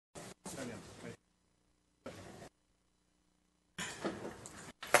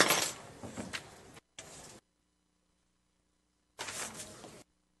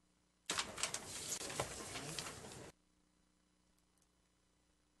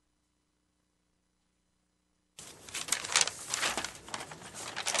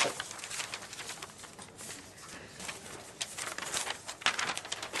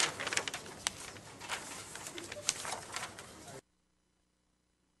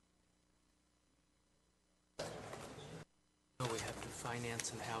No, we have the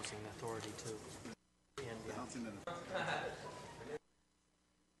Finance and Housing Authority too.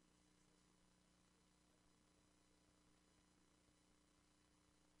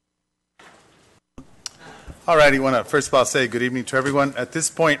 All right, I want to first of all say good evening to everyone. At this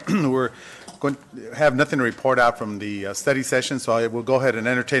point, we're going to have nothing to report out from the study session, so I will go ahead and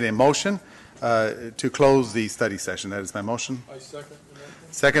entertain a motion to close the study session. That is my motion. I second the motion.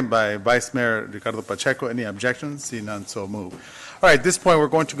 Second by Vice Mayor Ricardo Pacheco. Any objections? See none, so move. All right, at this point, we're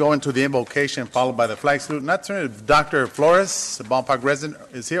going to go into the invocation followed by the flag salute. Not turn it. Dr. Flores, the ballpark resident,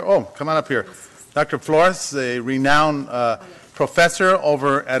 is here. Oh, come on up here. Dr. Flores, a renowned professor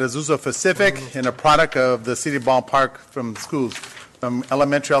over at Azusa Pacific and a product of the city of Ballpark from schools, from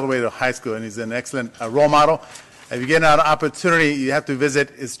elementary all the way to high school, and he's an excellent role model. If you get an opportunity, you have to visit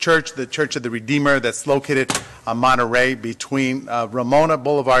his church, the Church of the Redeemer, that's located on Monterey between Ramona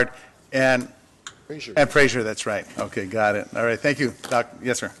Boulevard and Fraser. That's right. Okay, got it. All right, thank you, Doc.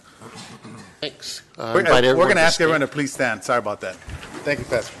 Yes, sir. Thanks. We're going to ask everyone to please stand. Sorry about that. Thank you,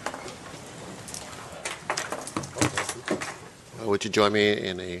 Pastor. Would you join me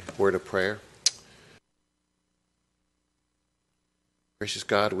in a word of prayer? Gracious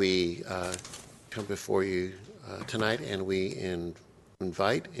God, we come before you tonight, and we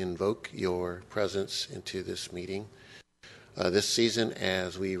invoke your presence into this meeting. This season,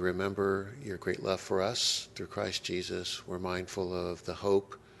 as we remember your great love for us through Christ Jesus, we're mindful of the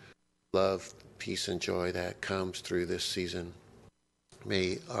hope, love, peace, and joy that comes through this season.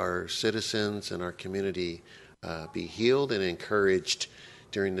 May our citizens and our community be healed and encouraged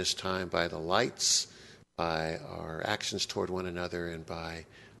during this time by the lights, by our actions toward one another, and by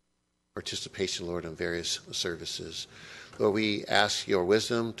participation, Lord, in various services. Lord, we ask your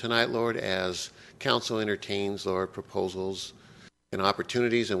wisdom tonight, Lord, as council entertains, Lord, proposals and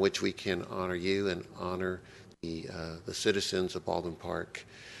opportunities in which we can honor you and honor the citizens of Baldwin Park.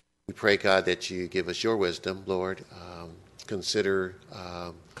 We pray, God, that you give us your wisdom, Lord. Consider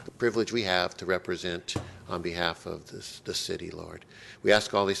the privilege we have to represent on behalf of the city, Lord. We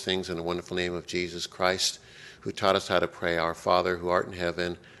ask all these things in the wonderful name of Jesus Christ, who taught us how to pray, Our Father, who art in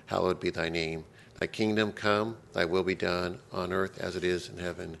heaven, hallowed be thy name. Thy kingdom come, thy will be done, on earth as it is in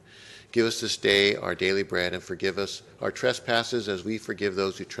heaven. Give us this day our daily bread, and forgive us our trespasses as we forgive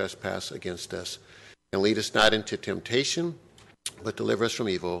those who trespass against us. And lead us not into temptation, but deliver us from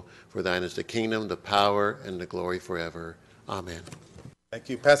evil. For thine is the kingdom, the power, and the glory forever. Amen. Thank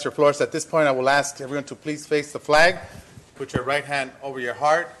you, Pastor Flores. At this point, I will ask everyone to please face the flag. Put your right hand over your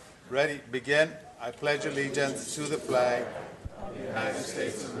heart. Ready, begin. I pledge allegiance to the flag of the United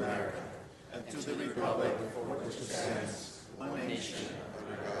States of America and to the republic for which it stands, one nation,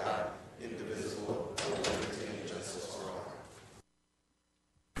 under God, indivisible, with liberty and justice for all.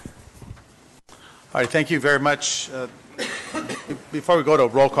 All right, thank you very much. Before we go to a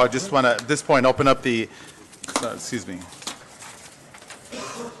roll call, I just want to, at this point, open up the, excuse me.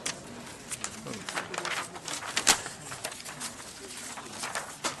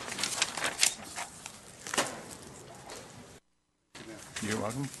 You're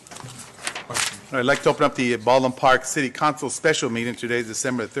welcome. I'd like to open up the Baldwin Park City Council special meeting. Today is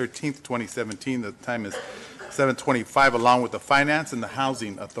December 13th, 2017. The time is 7:25, along with the Finance and the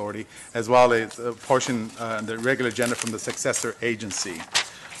Housing Authority, as well as a portion the regular agenda from the successor agency.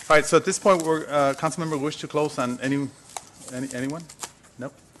 All right, so at this point, council member wish to close on anyone?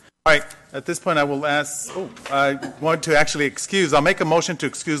 Nope. All right, at this point, I will ask, I want to actually excuse, I'll make a motion to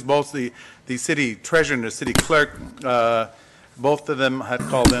excuse both the city treasurer and the city clerk. Both of them had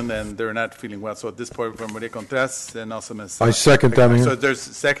called in and they're not feeling well. So at this point, from Maria Contreras and also Ms. I second that, Mayor. So there's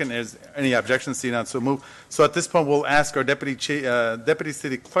second. Is any objections? See none. So move. So at this point, we'll ask our deputy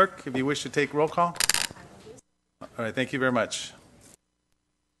city clerk if you wish to take roll call. All right. Thank you very much.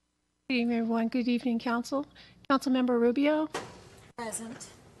 Good evening, everyone. Good evening, Council. Councilmember Rubio. Present.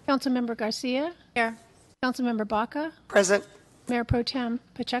 Councilmember Garcia. Here. Councilmember Baca. Present. Mayor Pro Tem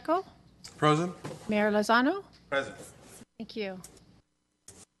Pacheco. Present. Mayor Lozano. Present. Thank you.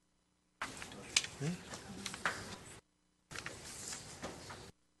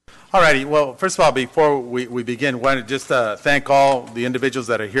 All righty. Well, first of all, before we begin, I want to just thank all the individuals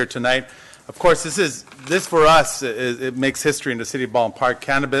that are here tonight. Of course, this for us, it makes history in the city of Baldwin Park.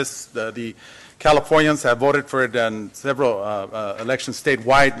 Cannabis, the Californians have voted for it in several elections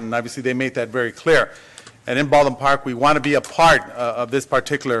statewide, and obviously they made that very clear. And in Baldwin Park, we want to be a part of this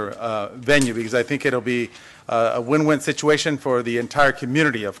particular venue because I think it'll be a win-win situation for the entire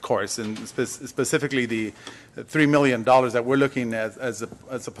community, of course, and specifically the $3 million that we're looking at as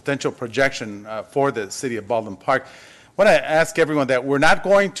a potential projection for the city of Baldwin Park. I want to ask everyone that we're not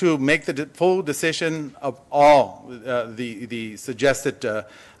going to make the full decision of all the suggested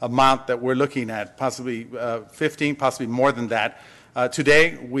amount that we're looking at, possibly 15, possibly more than that.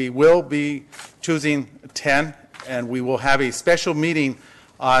 Today, we will be choosing 10, and we will have a special meeting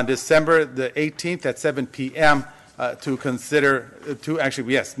on December the 18th at 7 p.m. To consider,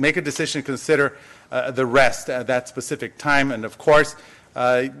 make a decision to consider the rest at that specific time. And of course,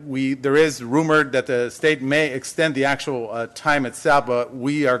 there is rumored that the state may extend the actual time itself, but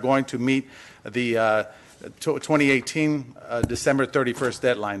we are going to meet the 2018 December 31st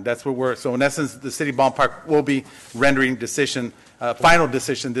deadline. That's what we're. So in essence, the city ballpark will be rendering final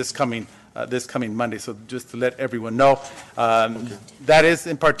decision this coming Monday. So just to let everyone know, that is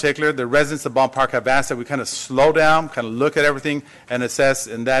in particular, the residents of Baldwin Park have asked that we kind of slow down, kind of look at everything and assess,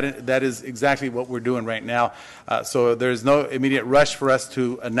 and that is exactly what we're doing right now. So there's no immediate rush for us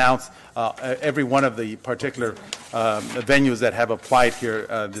to announce every one of the particular venues that have applied here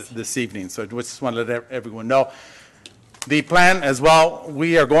this evening. So I just want to let everyone know. The plan as well,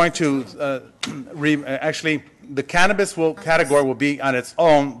 we are going to actually, the cannabis category will be on its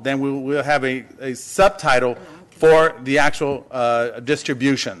own. Then we'll have a subtitle for the actual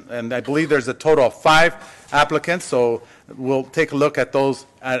distribution. And I believe there's a total of 5 applicants, so we'll take a look at those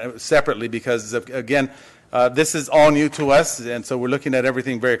separately because, again, this is all new to us, and so we're looking at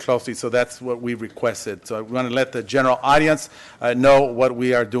everything very closely, so that's what we requested. So I want to let the general audience know what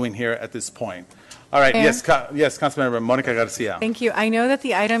we are doing here at this point. All right. Mayor? Yes, Councilmember Monica Garcia. Thank you. I know that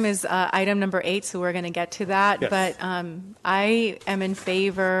the item is item number 8, so we're going to get to that. Yes. But I am in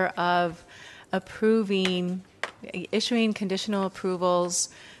favor of issuing conditional approvals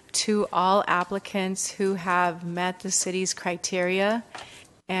to all applicants who have met the city's criteria.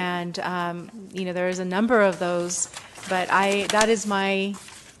 And, there is a number of those, but that is my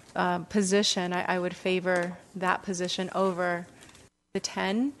position. I would favor that position over the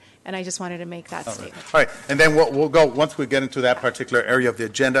 10. And I just wanted to make that statement. All right. And then we'll go, once we get into that particular area of the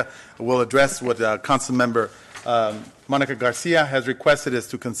agenda, we'll address what Councilmember Monica Garcia has requested, is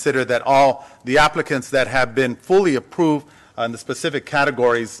to consider that all the applicants that have been fully approved in the specific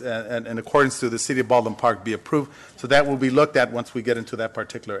categories and in accordance to the City of Baldwin Park be approved. So that will be looked at once we get into that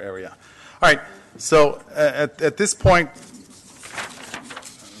particular area. All right. So at this point,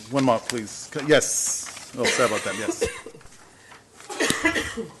 one more, please. Yes. Oh, sorry about that. Yes.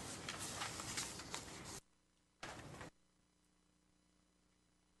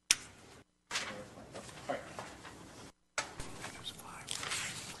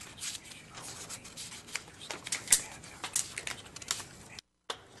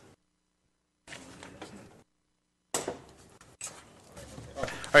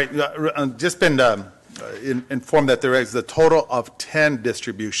 All right, just been informed that there is a total of 10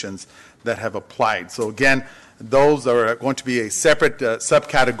 distributions that have applied. So again, those are going to be a separate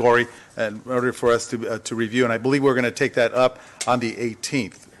subcategory in order for us to review, and I believe we're going to take that up on the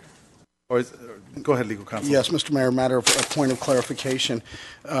 18th. Go ahead, Legal Counsel. Yes, Mr. Mayor, matter of a point of clarification.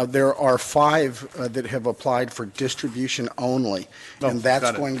 There are 5 that have applied for distribution only, and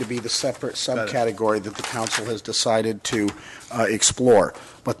that's going to be the separate subcategory that the council has decided to explore.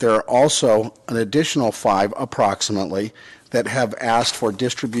 But there are also an additional 5, approximately, that have asked for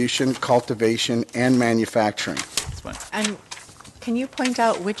distribution, cultivation, and manufacturing. That's fine. And can you point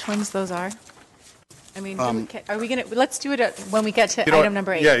out which ones those are? I mean, are we going to, let's do it when we get to item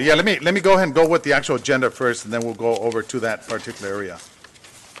number 8. Yeah, let me go ahead and go with the actual agenda first, and then we'll go over to that particular area.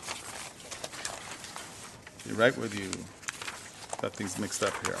 You're right with you. Got things mixed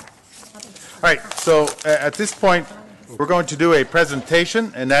up here. All right, so at this point, we're going to do a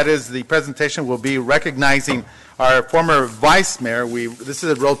presentation, and that is the presentation will be recognizing our former vice mayor. This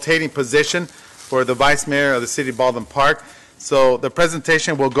is a rotating position for the vice mayor of the city of Baldwin Park. So the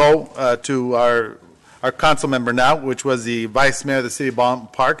presentation will go to our council member now, which was the vice mayor of the city of Baldwin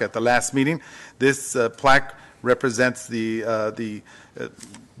Park at the last meeting. This plaque represents the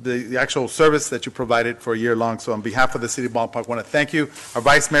actual service that you provided for a year long. So on behalf of the city of Baldwin Park, I want to thank you. Our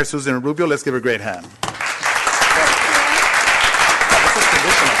vice mayor, Susan Rubio. Let's give her a great hand.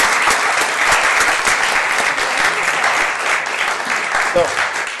 So,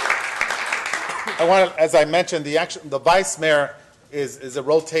 I want to, as I mentioned, the vice mayor is a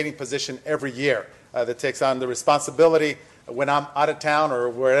rotating position every year that takes on the responsibility when I'm out of town or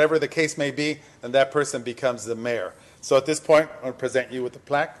wherever the case may be, and that person becomes the mayor. So at this point, I want to present you with the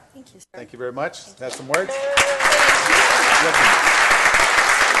plaque. Thank you, sir. Thank you very much. Have some words.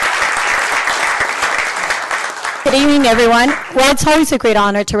 Good evening, everyone. Well, it's always a great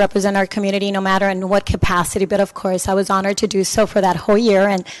honor to represent our community, no matter in what capacity. But of course, I was honored to do so for that whole year.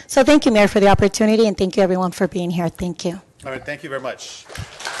 And so thank you, Mayor, for the opportunity, and thank you, everyone, for being here. Thank you. All right, thank you very much.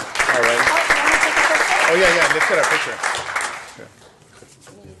 All right. Oh, yeah, let's get our picture. Here.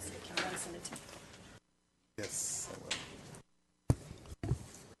 Yes, I will.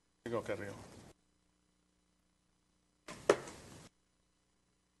 Here you go, Carrillo.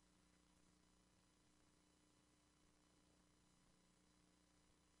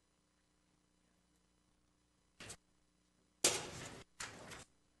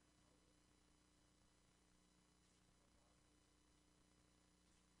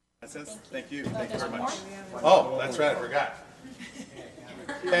 Thank you. Thank you very much. Oh, that's right. I forgot.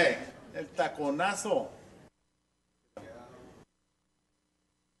 Hey, el taconazo.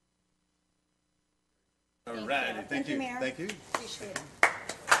 All right. Thank you. Thank you. Appreciate it.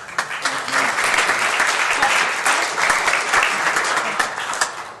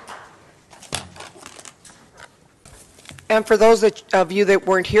 And for those of you that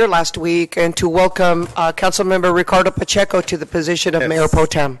weren't here last week, and to welcome Councilmember Ricardo Pacheco to the position of Mayor Pro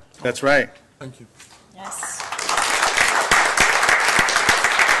Tem. That's right. Thank you. Yes.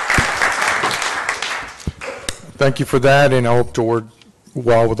 Thank you for that, and I hope to work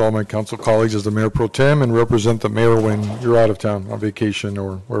well with all my council colleagues as the Mayor Pro Tem and represent the mayor when you're out of town on vacation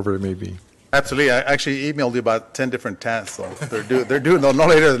or wherever it may be. Absolutely. I actually emailed you about 10 different tasks, so they're due no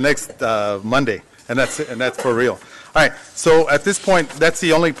later than next Monday, and that's for real. All right, so at this point, that's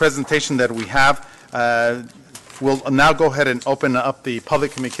the only presentation that we have. We'll now go ahead and open up the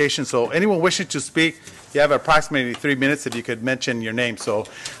public communication. So anyone wishing to speak, you have approximately 3 minutes if you could mention your name. So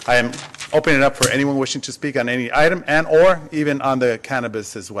I am opening it up for anyone wishing to speak on any item and or even on the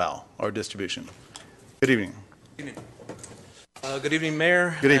cannabis as well, or distribution. Good evening. Good evening,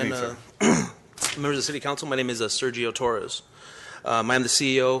 Mayor. Good evening, sir. Members of the City Council, my name is Sergio Torres. I'm the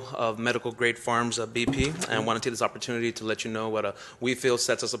CEO of Medical Grade Farms BP, and I want to take this opportunity to let you know what we feel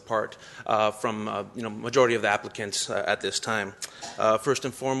sets us apart from majority of the applicants at this time. First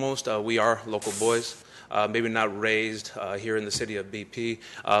and foremost, we are local boys. Maybe not raised here in the city of BP,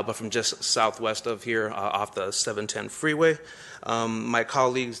 but from just southwest of here off the 710 freeway. My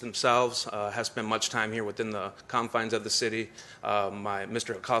colleagues themselves have spent much time here within the confines of the city.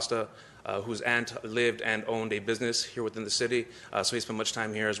 Mr. Acosta, whose aunt lived and owned a business here within the city, so he spent much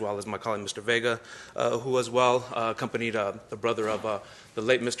time here, as well as my colleague Mr. Vega, who as well accompanied the brother of the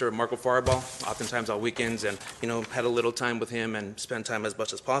late Mr. Marco Faribault, oftentimes on weekends, and had a little time with him and spent time as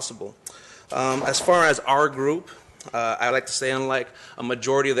much as possible. As far as our group, I like to say, unlike a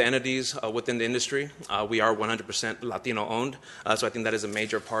majority of the entities within the industry, we are 100% Latino owned, so I think that is a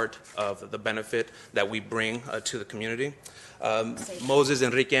major part of the benefit that we bring to the community. Moses,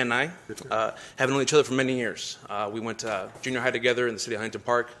 Enrique, and I have known each other for many years. We went to junior high together in the city of Huntington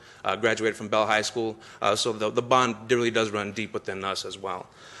Park, graduated from Bell High School, so the bond really does run deep within us as well.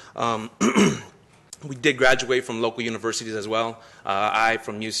 We did graduate from local universities as well. I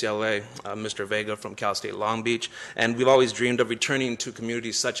from UCLA, Mr. Vega from Cal State Long Beach, and we've always dreamed of returning to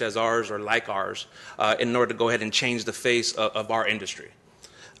communities such as ours or like ours in order to go ahead and change the face of our industry.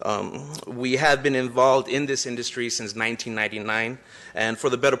 We have been involved in this industry since 1999, and for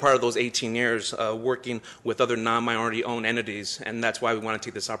the better part of those 18 years, working with other non-minority owned entities, and that's why we want to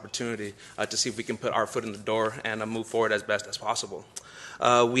take this opportunity to see if we can put our foot in the door and move forward as best as possible.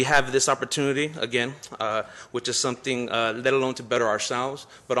 We have this opportunity, again, which is something, let alone to better ourselves,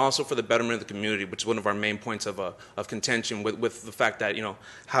 but also for the betterment of the community, which is one of our main points of contention with the fact that,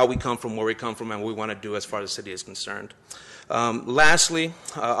 how we come from, where we come from, and what we want to do as far as the city is concerned. Lastly,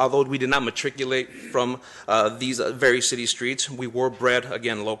 although we did not matriculate from these very city streets, we were bred,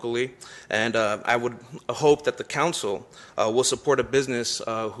 again, locally, and I would hope that the council will support a business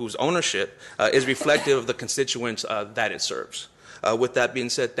whose ownership is reflective of the constituents that it serves. With that being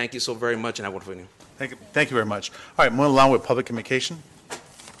said, thank you so very much, and I will continue. Thank you very much. All right, moving along with public communication.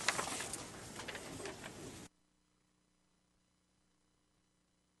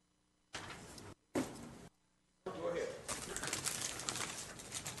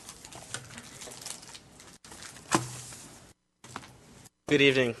 Good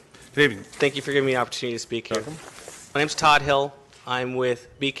evening. Good evening. Thank you for giving me the opportunity to speak here. My name's Todd Hill. I'm with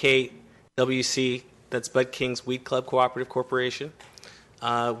BKWC, that's Bud King's Weed Club Cooperative Corporation.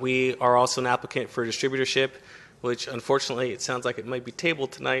 We are also an applicant for distributorship, which unfortunately it sounds like it might be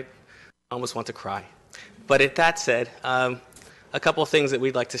tabled tonight. I almost want to cry. But at that said, a couple of things that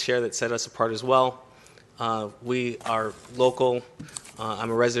we'd like to share that set us apart as well. We are local.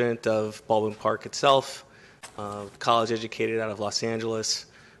 I'm a resident of Baldwin Park itself. College educated out of Los Angeles.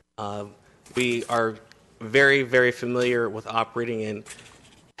 We are very, very familiar with operating in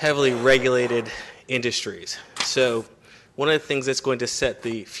heavily regulated industries. So one of the things that's going to set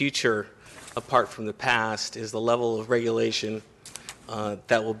the future apart from the past is the level of regulation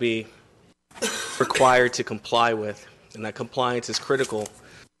that will be required to comply with. And that compliance is critical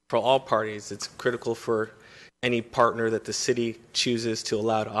for all parties. It's critical for any partner that the city chooses to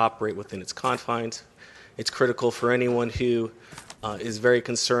allow to operate within its confines. It's critical for anyone who is very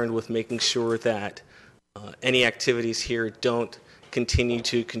concerned with making sure that any activities here don't continue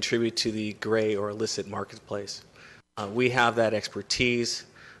to contribute to the gray or illicit marketplace. We have that expertise.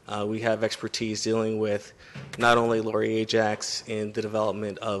 We have expertise dealing with not only Lori Ajax in the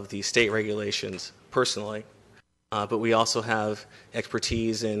development of the state regulations personally, but we also have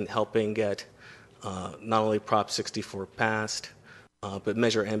expertise in helping get not only Prop 64 passed, but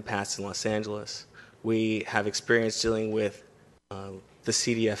Measure M passed in Los Angeles. We have experience dealing with the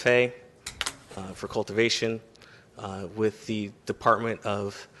CDFA for cultivation, with the Department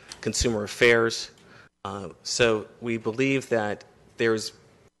of Consumer Affairs. So we believe that there's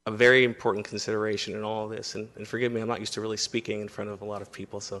a very important consideration in all of this. And forgive me, I'm not used to really speaking in front of a lot of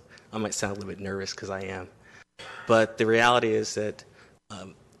people, so I might sound a little bit nervous because I am. But the reality is that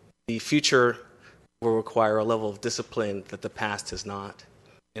the future will require a level of discipline that the past has not.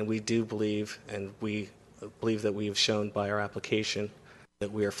 And we do believe, and we believe that we have shown by our application,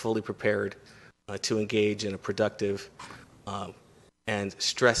 that we are fully prepared to engage in a productive and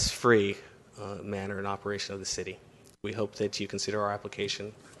stress-free manner in operation of the city. We hope that you consider our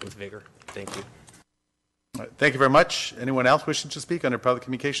application with vigor. Thank you. All right, thank you very much. Anyone else wishing to speak under public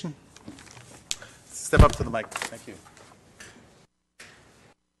communication? Step up to the mic. Thank you.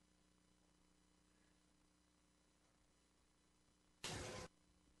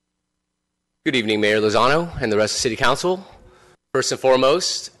 Good evening, Mayor Lozano and the rest of the City Council. First and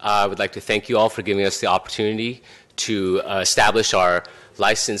foremost, I would like to thank you all for giving us the opportunity to establish our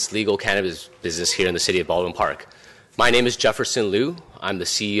licensed legal cannabis business here in the city of Baldwin Park. My name is Jefferson Liu. I'm the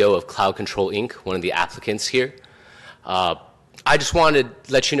CEO of Cloud Control Inc., one of the applicants here. I just wanted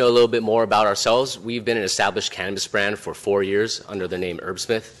to let you know a little bit more about ourselves. We've been an established cannabis brand for 4 years under the name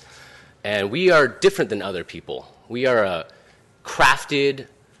Herbsmith, and we are different than other people. We are a crafted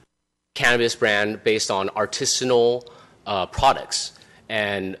cannabis brand based on artisanal products.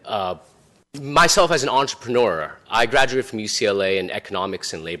 And myself as an entrepreneur, I graduated from UCLA in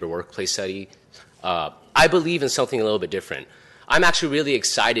economics and labor workplace study. I believe in something a little bit different. I'm actually really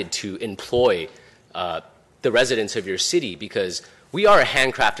excited to employ the residents of your city because we are a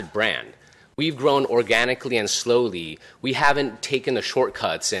handcrafted brand. We've grown organically and slowly. We haven't taken the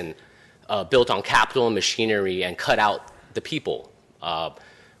shortcuts and built on capital and machinery and cut out the people.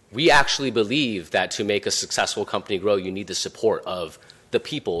 We actually believe that to make a successful company grow, you need the support of the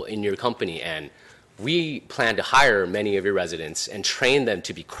people in your company. And we plan to hire many of your residents and train them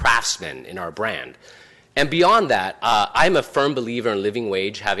to be craftsmen in our brand. And beyond that, I'm a firm believer in living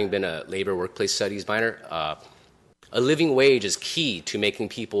wage, having been a labor workplace studies minor. A living wage is key to making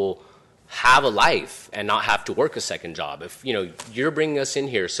people have a life and not have to work a second job. If you're bringing us in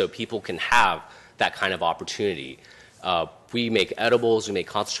here so people can have that kind of opportunity. We make edibles, we make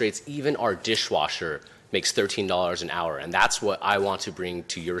concentrates, even our dishwasher makes $13 an hour, and that's what I want to bring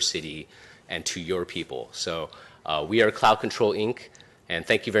to your city and to your people. So we are Cloud Control Inc., and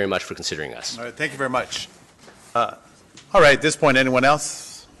thank you very much for considering us. All right, thank you very much. All right, at this point, anyone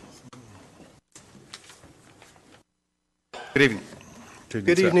else? Good evening.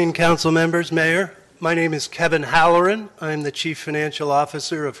 Good evening, council members, mayor. My name is Kevin Halloran. I'm the chief financial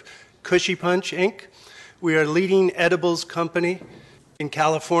officer of Cushy Punch, Inc. We are a leading edibles company in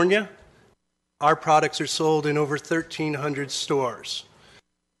California. Our products are sold in over 1,300 stores.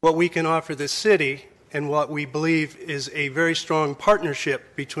 What we can offer the city and what we believe is a very strong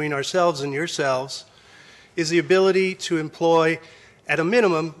partnership between ourselves and yourselves is the ability to employ, at a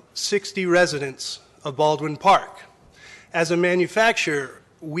minimum, 60 residents of Baldwin Park. As a manufacturer,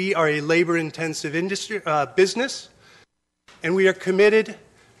 we are a labor-intensive business, and we are committed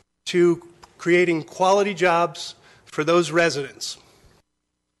to creating quality jobs for those residents.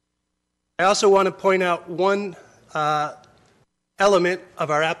 I also want to point out one element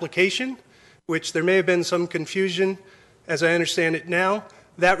of our application, which there may have been some confusion as I understand it now.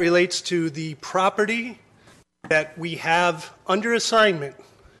 That relates to the property that we have under assignment.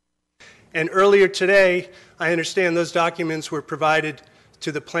 And earlier today, I understand those documents were provided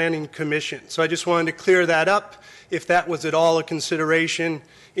to the Planning Commission. So I just wanted to clear that up if that was at all a consideration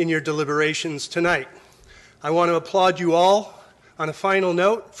in your deliberations tonight. I want to applaud you all on a final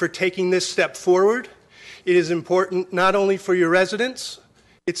note for taking this step forward. It is important not only for your residents,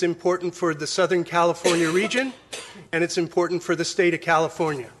 It's important for the Southern California region, and it's important for the state of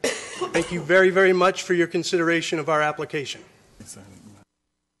California. Thank you very, very much for your consideration of our application. All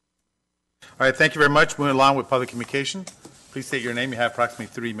right, thank you very much. Moving along with public communication. Please state your name. You have approximately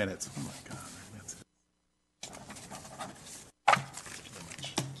 3 minutes. Oh, my God.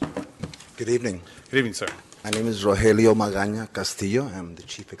 Good evening. Good evening, sir. My name is Rogelio Magaña Castillo. I'm the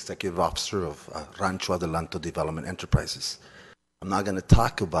Chief Executive Officer of Rancho Adelanto Development Enterprises. I'm not going to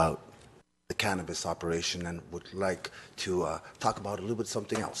talk about the cannabis operation and would like to talk about a little bit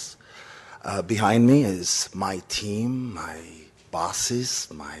something else. Behind me is my team, my bosses,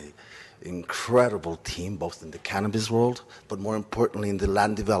 my incredible team, both in the cannabis world, but more importantly in the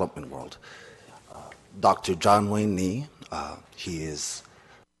land development world. Dr. John Wayne Nee, he is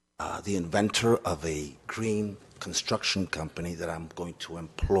the inventor of a green construction company that I'm going to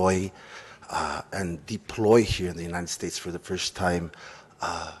employ and deploy here in the United States for the first time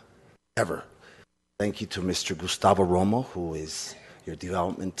ever. Thank you to Mr. Gustavo Romo, who is your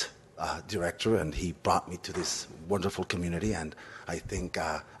development director, and he brought me to this wonderful community, and I think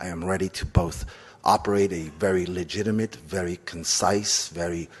I am ready to both operate a very legitimate, very concise,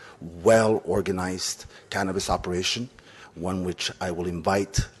 very well-organized cannabis operation, one which I will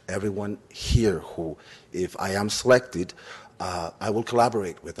invite everyone here who, if I am selected, I will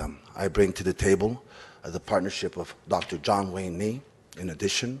collaborate with them. I bring to the table the partnership of Dr. John Wayne Nee. In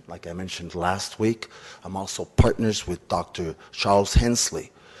addition, like I mentioned last week, I'm also partners with Dr. Charles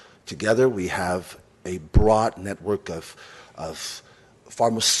Hensley. Together we have a broad network of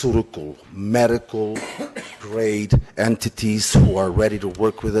pharmaceutical, medical grade entities who are ready to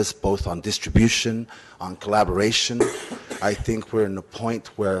work with us both on distribution, on collaboration. I think we're in a point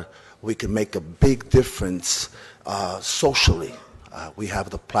where we can make a big difference socially. We have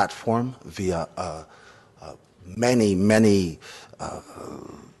the platform via many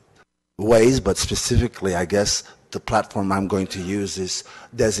ways, but specifically, I guess, the platform I'm going to use is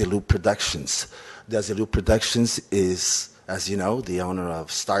Desilu Productions. Desilu Productions is, as you know, the owner of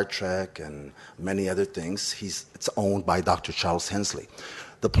Star Trek and many other things. It's owned by Dr. Charles Hensley.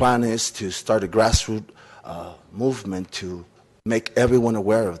 The plan is to start a grassroots movement to make everyone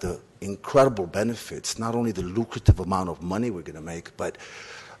aware of the incredible benefits, not only the lucrative amount of money we're going to make, but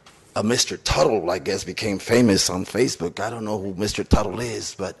Mr. Tuttle, I guess, became famous on Facebook. I don't know who Mr. Tuttle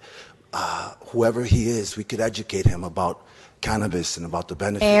is, but whoever he is, we could educate him about cannabis and about the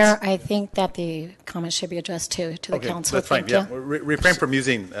benefits. Mayor, I think that the comment should be addressed to the council. That's fine. Thank Yeah, you. refrain from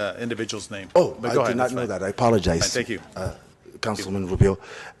using individuals' name. Oh, but I go did ahead. not That's know fine. that. I apologize. Fine, thank you. Councilman Rubio.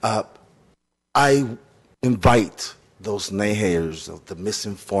 I invite those naysayers, of the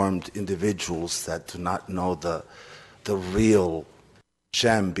misinformed individuals that do not know the real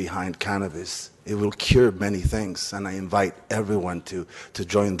gem behind cannabis. It will cure many things, and I invite everyone to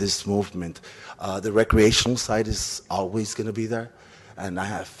join this movement. The recreational side is always going to be there, and I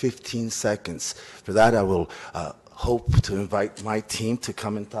have 15 seconds. For that, I will hope to invite my team to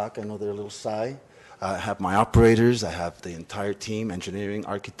come and talk. I know they're a little shy. I have my operators, I have the entire team, engineering,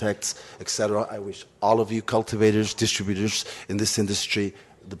 architects, etc. I wish all of you cultivators, distributors in this industry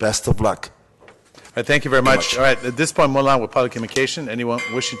the best of luck. All right, thank you very much. All right, at this point, we'll along with public communication. Anyone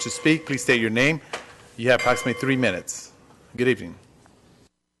wishing to speak, please state your name. You have approximately 3 minutes. Good evening.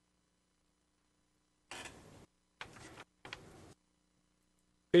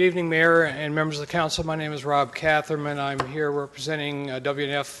 Good evening, Mayor and members of the council. My name is Rob Catherman. I'm here representing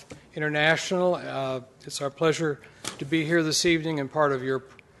WNF International. It's our pleasure to be here this evening and part of your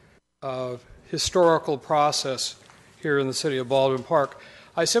historical process here in the city of Baldwin Park.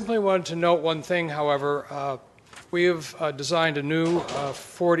 I simply wanted to note one thing, however. We have designed a new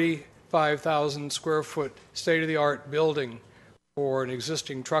 45,000 square foot state-of-the-art building for an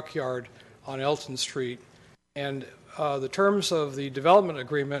existing truck yard on Elton Street. And the terms of the development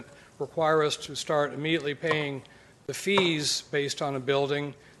agreement require us to start immediately paying the fees based on a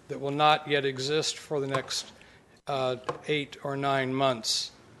building that will not yet exist for the next 8 or 9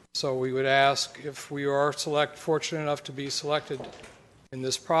 months. So we would ask, if we are fortunate enough to be selected in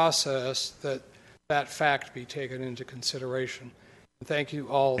this process, that that fact be taken into consideration. And thank you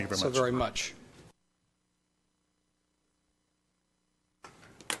all very much.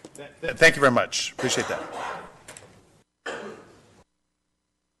 Thank you very much. Appreciate that.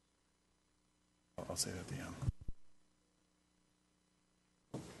 I'll say that at the end.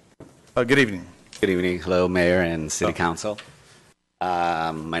 Good evening. Good evening. Hello, Mayor and City Council.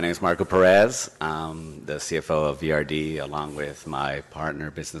 My name is Marco Perez. I'm the CFO of VRD, along with my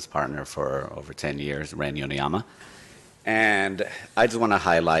business partner for over 10 years, Randy Oniyama. And I just want to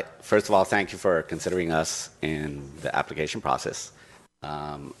highlight, first of all, thank you for considering us in the application process.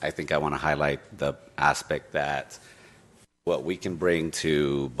 I think I want to highlight the aspect that what we can bring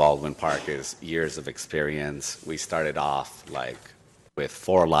to Baldwin Park is years of experience. We started off like with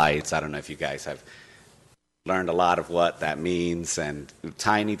 4 lights. I don't know if you guys have learned a lot of what that means, and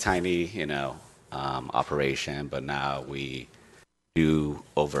tiny, operation, but now we do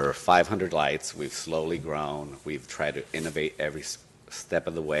over 500 lights. We've slowly grown. We've tried to innovate every step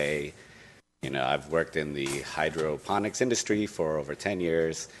of the way. I've worked in the hydroponics industry for over 10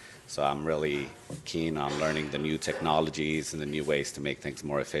 years, so I'm really keen on learning the new technologies and the new ways to make things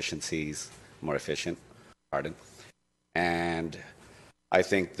more efficient. And I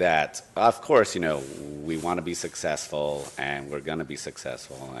think that, of course, we want to be successful, and we're going to be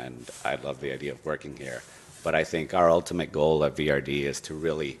successful, and I love the idea of working here. But I think our ultimate goal at VRD is to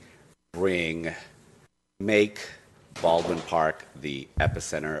really make Baldwin Park the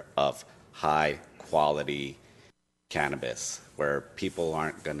epicenter of high-quality cannabis, where people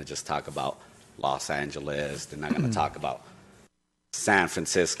aren't going to just talk about Los Angeles. They're not going to talk about San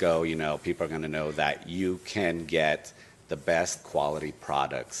Francisco. People are going to know that you can get the best quality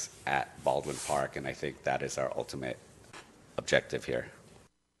products at Baldwin Park, and I think that is our ultimate objective here.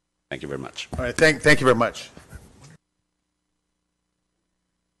 Thank you very much. All right, thank you very much.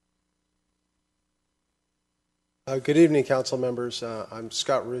 Good evening, council members. I'm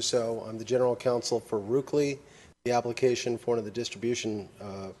Scott Russo. I'm the general counsel for Rookley, the application for one of the distribution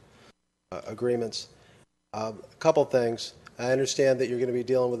agreements. A couple things. I understand that you're going to be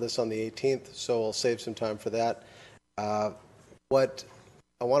dealing with this on the 18th, so I'll save some time for that. What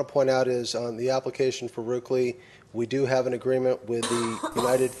I want to point out is on the application for Rookley, we do have an agreement with the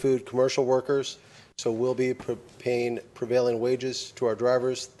United Food Commercial Workers, so we'll be paying prevailing wages to our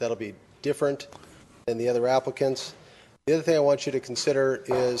drivers. That'll be different than the other applicants. The other thing I want you to consider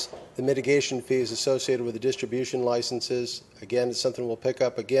is the mitigation fees associated with the distribution licenses. Again, it's something we'll pick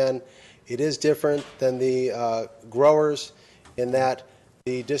up again. It is different than the growers in that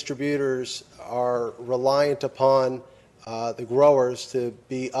the distributors are reliant upon the growers to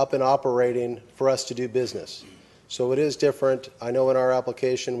be up and operating for us to do business. So it is different. I know in our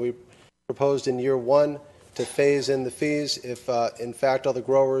application we proposed in year 1 to phase in the fees. If in fact all the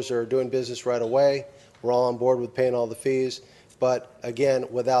growers are doing business right away, we're all on board with paying all the fees. But again,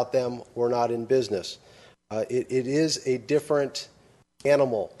 without them, we're not in business. It is a different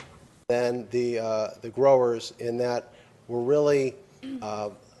animal than the growers in that we're really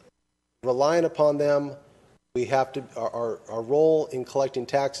relying upon them. We have to. Our role in collecting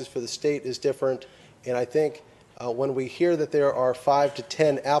taxes for the state is different, and I think when we hear that there are 5 to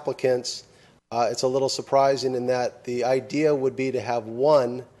 10 applicants, it's a little surprising in that the idea would be to have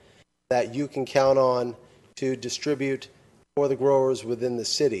one that you can count on to distribute for the growers within the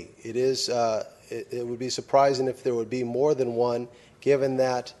city. It is. It would be surprising if there would be more than one, given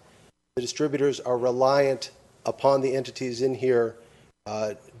that the distributors are reliant upon the entities in here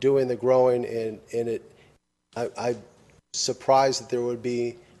doing the growing, and I'm surprised that there would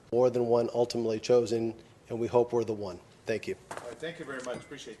be more than one ultimately chosen, and we hope we're the one. Thank you. All right, thank you very much.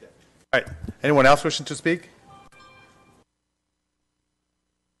 Appreciate that. All right. Anyone else wishing to speak?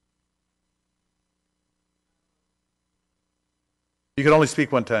 You can only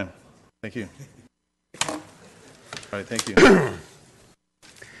speak one time. Thank you. All right, thank you.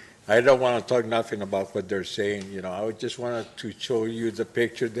 I don't want to talk nothing about what they're saying. I just wanted to show you the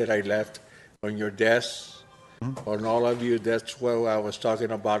picture that I left on your desk. On all of you, that's what I was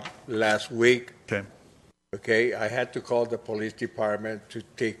talking about last week. Okay. Okay, I had to call the police department to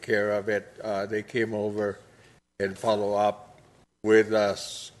take care of it. They came over and follow up with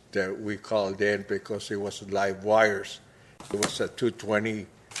us that we called in because it was live wires. It was a 220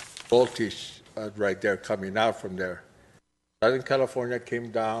 voltage right there coming out from there. Southern California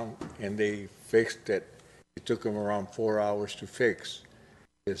came down and they fixed it. It took them around 4 hours to fix.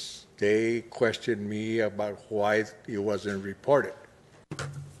 They questioned me about why it wasn't reported.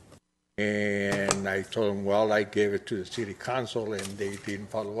 And I told them, well, I gave it to the city council and they didn't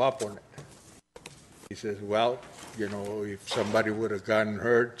follow up on it. He says, well, if somebody would have gotten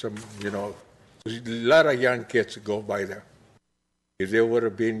hurt, a lot of young kids go by there. If there would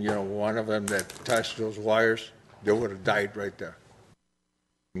have been, one of them that touched those wires, they would have died right there.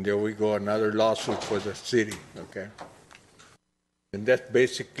 And there we go, another lawsuit for the city, okay? And that's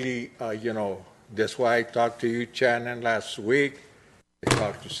basically, that's why I talked to you, Shannon, last week. I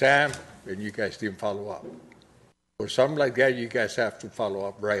talked to Sam, and you guys didn't follow up. For something like that, you guys have to follow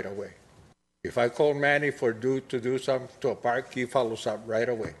up right away. If I call Manny to do something to a park, he follows up right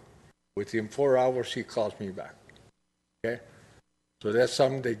away. Within 4 hours, he calls me back. Okay? So that's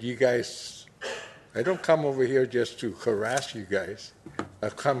something that you guys I don't come over here just to harass you guys. I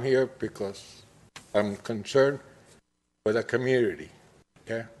come here because I'm concerned for the community,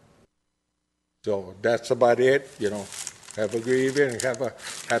 okay? So that's about it, Have a great evening and have a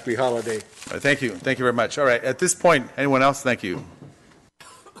happy holiday. All right, thank you. Thank you very much. All right, at this point, anyone else? Thank you.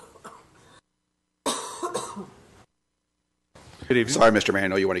 Good evening. Sorry, Mr. Mayor, I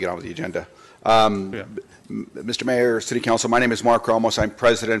know you want to get on with the agenda. Mr. Mayor, City Council, my name is Mark Ramos. I'm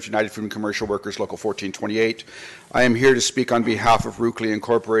President of United Food and Commercial Workers, Local 1428. I am here to speak on behalf of Ruckley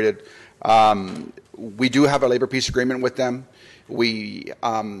Incorporated. We do have a labor peace agreement with them.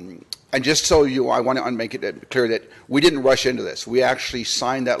 And just so I want to make it clear that we didn't rush into this. We actually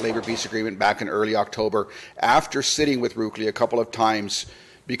signed that labor peace agreement back in early October after sitting with Ruckley a couple of times,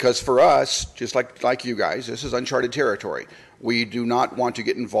 because for us, just like you guys, this is uncharted territory. We do not want to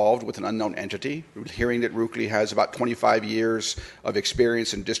get involved with an unknown entity. Hearing that Ruckley has about 25 years of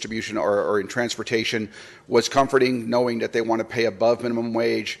experience in distribution or in transportation was comforting, knowing that they want to pay above minimum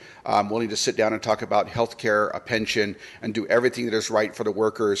wage, willing to sit down and talk about health care, a pension, and do everything that is right for the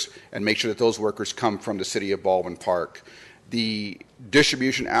workers and make sure that those workers come from the city of Baldwin Park. The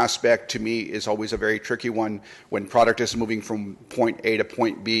distribution aspect to me is always a very tricky one. When product is moving from point A to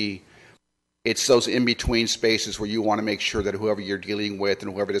point B, it's those in-between spaces where you want to make sure that whoever you're dealing with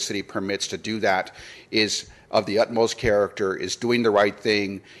and whoever the city permits to do that is of the utmost character, is doing the right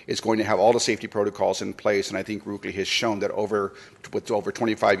thing, is going to have all the safety protocols in place. And I think Ruckley has shown that with over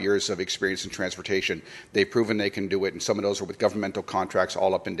 25 years of experience in transportation, they've proven they can do it. And some of those are with governmental contracts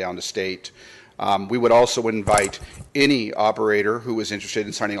all up and down the state. We would also invite any operator who is interested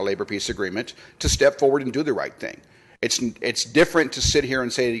in signing a labor peace agreement to step forward and do the right thing. It's different to sit here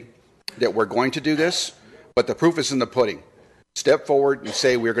and say that we're going to do this, but the proof is in the pudding. Step forward and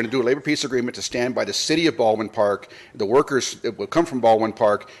say we're going to do a labor peace agreement to stand by the city of Baldwin Park, the workers that will come from Baldwin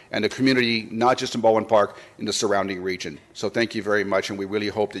Park, and the community, not just in Baldwin Park, in the surrounding region. So thank you very much, and we really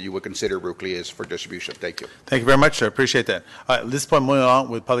hope that you would consider Ruckley as for distribution. Thank you. Thank you very much, sir. Appreciate that. All right, at this point, moving on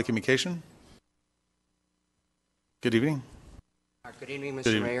with public communication. Good evening. Good evening,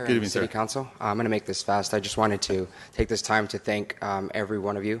 Mr. Mayor and City Council. I'm going to make this fast. I just wanted to take this time to thank every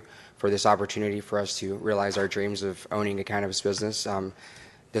one of you for this opportunity for us to realize our dreams of owning a cannabis business.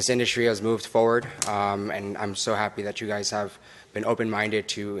 This industry has moved forward, and I'm so happy that you guys have been open-minded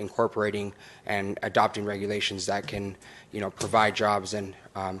to incorporating and adopting regulations that can, provide jobs and,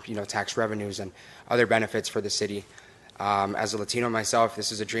 tax revenues and other benefits for the city. As a Latino myself,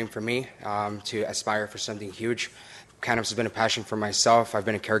 this is a dream for me to aspire for something huge. Cannabis has been a passion for myself. I've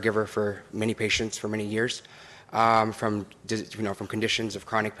been a caregiver for many patients for many years, from conditions of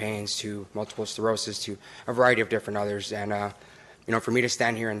chronic pains to multiple sclerosis to a variety of different others. And for me to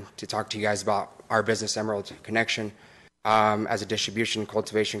stand here and to talk to you guys about our business, Emerald Connection, as a distribution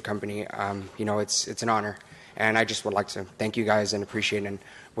cultivation company, it's an honor. And I just would like to thank you guys and appreciate and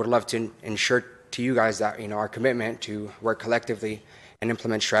would love to ensure to you guys that our commitment to work collectively and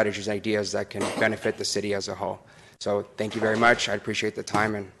implement strategies and ideas that can benefit the city as a whole. So thank you very much. I appreciate the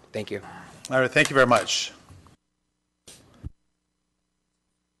time, and thank you. All right, thank you very much.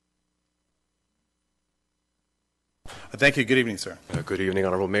 Thank you. Good evening, sir. Good evening,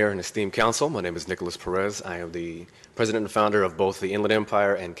 Honorable Mayor and esteemed council. My name is Nicholas Perez. I am the president and founder of both the Inland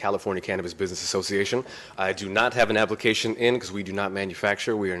Empire and California Cannabis Business Association. I do not have an application in because we do not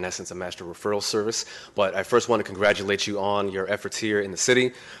manufacture. We are, in essence, a master referral service. But I first want to congratulate you on your efforts here in the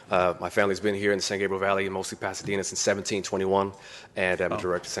city. My family's been here in the San Gabriel Valley, mostly Pasadena, since 1721. And I'm a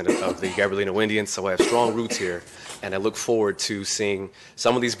direct descendant of the Gabrielino Indians, so I have strong roots here. And I look forward to seeing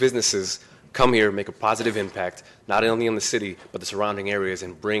some of these businesses come here, make a positive impact, not only in the city, but the surrounding areas,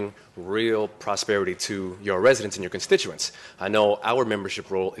 and bring real prosperity to your residents and your constituents. I know our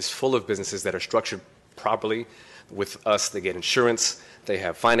membership role is full of businesses that are structured properly with us. They get insurance, they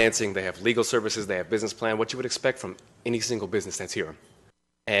have financing, they have legal services, they have business plan, what you would expect from any single business that's here.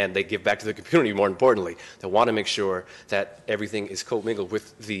 And they give back to the community, more importantly. They want to make sure that everything is commingled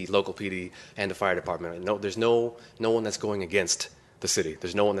with the local PD and the fire department. No, there's no one that's going against the city.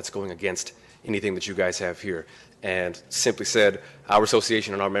 There's no one that's going against anything that you guys have here. And simply said, our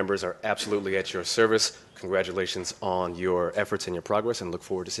association and our members are absolutely at your service. Congratulations on your efforts and your progress, and look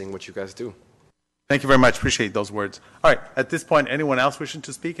forward to seeing what you guys do. Thank you very much. Appreciate those words. All right. At this point, anyone else wishing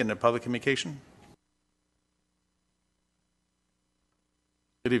to speak in the public communication?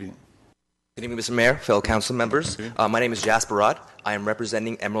 Good evening. Good evening, Mr. Mayor, fellow council members. My name is Jasper Rod. I am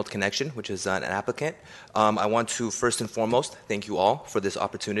representing Emerald Connection, which is an applicant. I want to first and foremost thank you all for this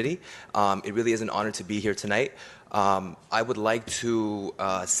opportunity. It really is an honor to be here tonight. I would like to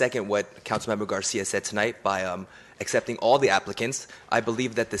second what Councilmember Garcia said tonight by accepting all the applicants, I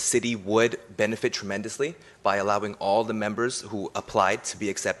believe that the city would benefit tremendously by allowing all the members who applied to be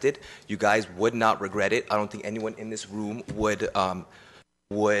accepted. You guys would not regret it. I don't think anyone in this room would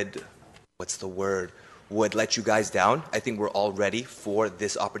would let you guys down. I think we're all ready for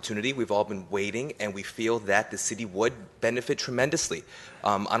this opportunity. We've all been waiting, and we feel that the city would benefit tremendously.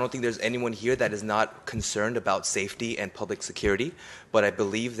 I don't think there's anyone here that is not concerned about safety and public security, but I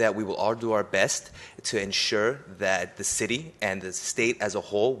believe that we will all do our best to ensure that the city and the state as a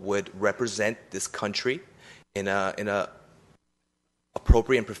whole would represent this country in a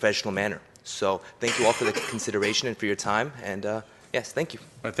appropriate and professional manner. So thank you all for the consideration and for your time, and yes, thank you.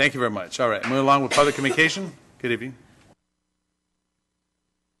 All right, thank you very much. All right, moving along with public communication. Good evening.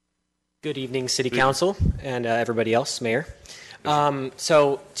 Good evening, City Council and everybody else, Mayor.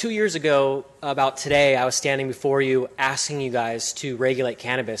 So 2 years ago, about today, I was standing before you asking you guys to regulate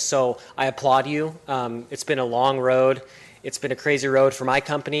cannabis. So I applaud you. It's been a long road. It's been a crazy road for my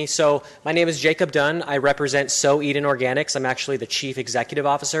company. So my name is Jacob Dunn. I represent So Eden Organics. I'm actually the Chief Executive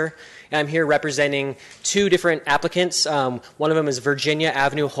Officer. And I'm here representing two different applicants. One of them is Virginia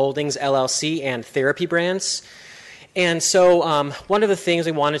Avenue Holdings, LLC, and Therapy Brands. And so one of the things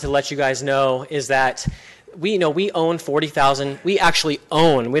we wanted to let you guys know is that we own 40,000. We actually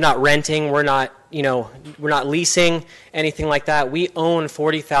own. We're not renting. We're not leasing, anything like that. We own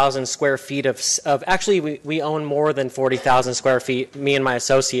 40,000 square feet of actually, we own more than 40,000 square feet, me and my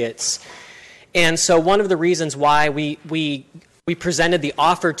associates. And so one of the reasons why we presented the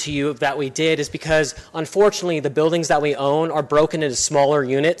offer to you that we did is because, unfortunately, the buildings that we own are broken into smaller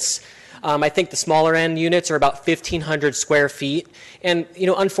units. I think the smaller end units are about 1,500 square feet. And,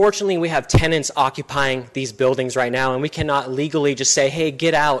 unfortunately, we have tenants occupying these buildings right now, and we cannot legally just say, hey,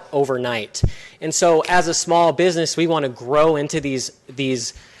 get out overnight. And so as a small business, we want to grow into these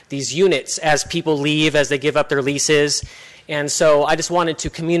units as people leave, as they give up their leases. And so I just wanted to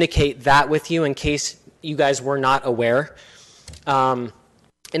communicate that with you in case you guys were not aware.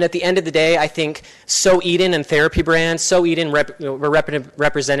 And at the end of the day, I think So Eden and Therapy Brands, So Eden we're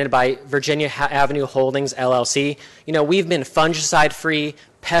represented by Virginia Avenue Holdings, LLC. We've been fungicide-free,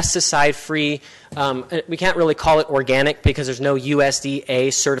 pesticide-free. We can't really call it organic because there's no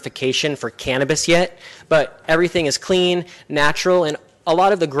USDA certification for cannabis yet, but everything is clean, natural, and a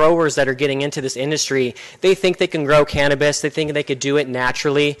lot of the growers that are getting into this industry, they think they can grow cannabis, they think they could do it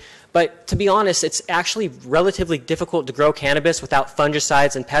naturally. But to be honest, it's actually relatively difficult to grow cannabis without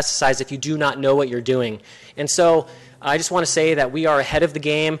fungicides and pesticides if you do not know what you're doing. And so I just want to say that we are ahead of the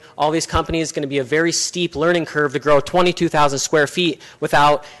game. All these companies are going to be a very steep learning curve to grow 22,000 square feet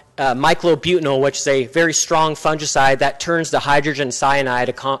without myclobutanol, which is a very strong fungicide that turns to hydrogen cyanide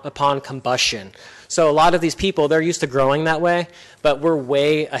upon combustion. So a lot of these people, they're used to growing that way, but we're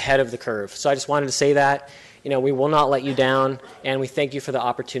way ahead of the curve. So I just wanted to say that. We will not let you down, and we thank you for the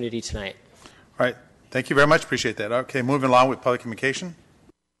opportunity tonight. All right. Thank you very much. Appreciate that. Okay, moving along with public communication.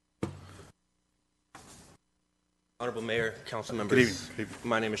 Honorable Mayor, council members. Good evening. Good evening.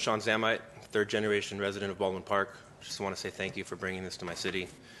 My name is Sean Zamite, third-generation resident of Baldwin Park. Just want to say thank you for bringing this to my city.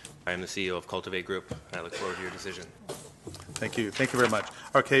 I am the CEO of Cultivate Group, and I look forward to your decision. Thank you. Thank you very much.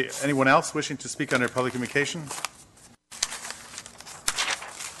 Okay, anyone else wishing to speak under public communication?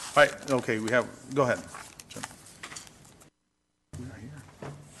 All right, okay, go ahead.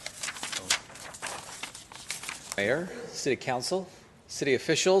 Mayor, City Council, City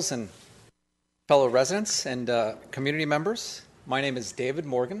officials, and fellow residents and community members. My name is David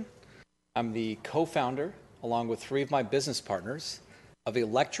Morgan. I'm the co-founder, along with three of my business partners, of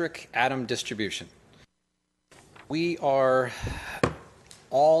Electric Atom Distribution. We are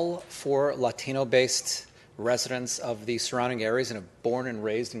all four Latino-based residents of the surrounding areas and have born and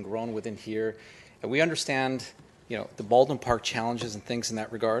raised and grown within here. And we understand, the Baldwin Park challenges and things in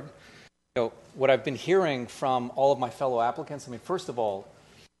that regard. What I've been hearing from all of my fellow applicants, first of all,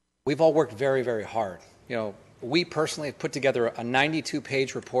 we've all worked very, very hard. We personally have put together a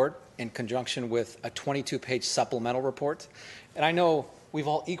 92-page report in conjunction with a 22-page supplemental report. And I know we've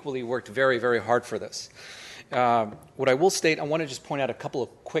all equally worked very, very hard for this. What I will state, I want to just point out a couple of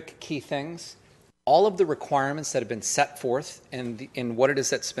quick key things. All of the requirements that have been set forth in what it is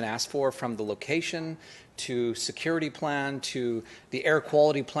that's been asked for, from the location to security plan to the air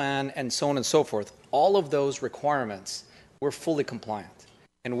quality plan and so on and so forth, all of those requirements, we're fully compliant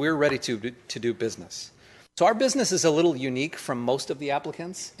and we're ready to do business. So our business is a little unique from most of the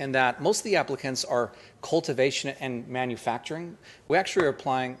applicants in that most of the applicants are cultivation and manufacturing. We actually are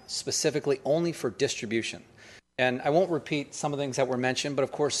applying specifically only for distribution. And I won't repeat some of the things that were mentioned, but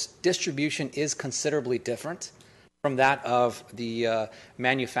of course, distribution is considerably different from that of the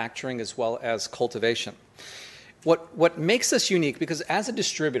manufacturing as well as cultivation. What makes us unique, because as a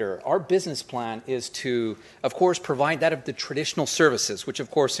distributor, our business plan is to, of course, provide that of the traditional services, which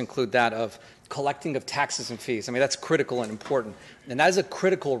of course include that of collecting of taxes and fees. I mean, that's critical and important. And that is a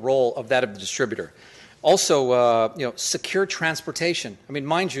critical role of that of the distributor. Also, secure transportation. I mean,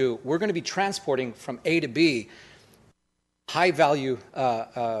 mind you, we're going to be transporting from A to B high value,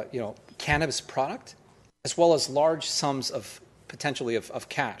 cannabis product, as well as large sums of potentially of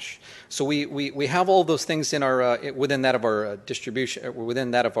cash. So we have all those things in our within that of our distribution,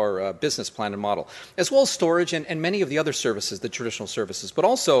 within that of our business plan and model, as well as storage and many of the other services, the traditional services. But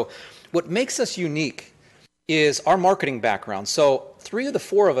also, what makes us unique is our marketing background. So 3 of the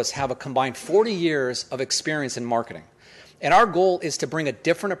 4 of us have a combined 40 years of experience in marketing. And our goal is to bring a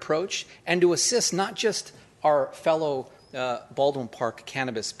different approach and to assist not just our fellow Baldwin Park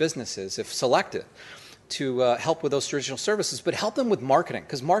cannabis businesses, if selected, to help with those traditional services, but help them with marketing,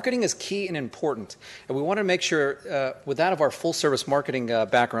 because marketing is key and important. And we want to make sure, with that of our full-service marketing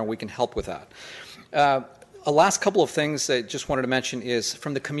background, we can help with that. A last couple of things I just wanted to mention is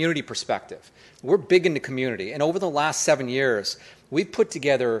from the community perspective. We're big into community, and over the last 7 years, we've put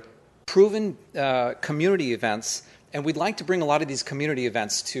together proven community events, and we'd like to bring a lot of these community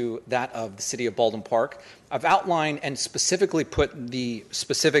events to that of the city of Baldwin Park. I've outlined and specifically put the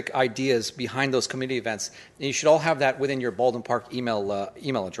specific ideas behind those community events, and you should all have that within your Baldwin Park email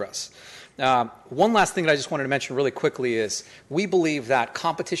address. One last thing that I just wanted to mention really quickly is we believe that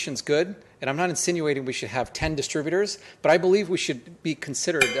competition's good, and I'm not insinuating we should have 10 distributors, but I believe we should be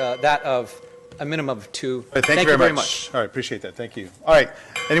considered that of a minimum of 2. All right, thank you very much. All right, appreciate that. Thank you. All right,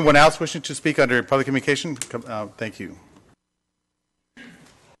 anyone else wishing to speak under public communication? Thank you.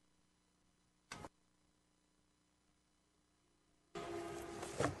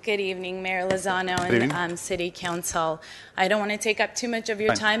 Good evening, Mayor Lozano and City Council. I don't want to take up too much of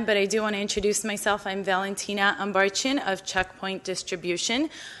your time, but I do want to introduce myself. I'm Valentina Ambarchin of Checkpoint Distribution.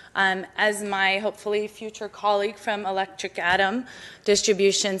 As my hopefully future colleague from Electric Atom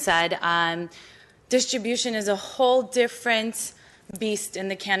Distribution said, distribution is a whole different beast in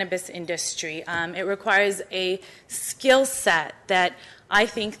the cannabis industry. It requires a skill set that I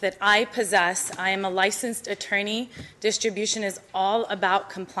think that I possess. I am a licensed attorney. Distribution is all about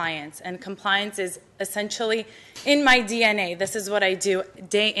compliance, and compliance is essentially in my DNA. This is what I do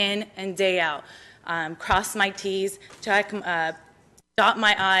day in and day out. Cross my T's, dot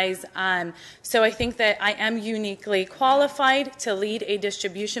my I's. So I think that I am uniquely qualified to lead a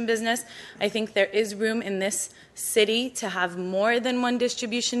distribution business. I think there is room in this city to have more than one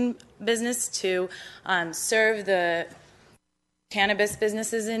distribution business to serve the cannabis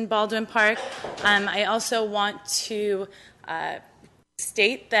businesses in Baldwin Park. I also want to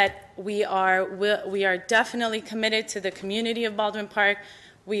state that we are definitely committed to the community of Baldwin Park.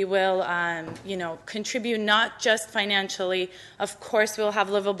 We will, contribute not just financially. Of course, we will have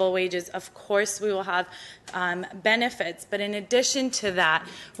livable wages. Of course, we will have benefits. But in addition to that,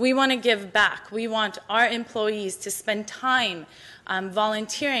 we want to give back. We want our employees to spend time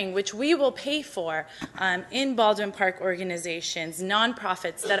volunteering, which we will pay for in Baldwin Park organizations,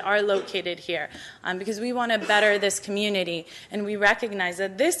 nonprofits that are located here, because we want to better this community, and we recognize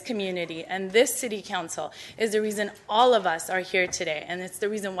that this community and this city council is the reason all of us are here today, and it's the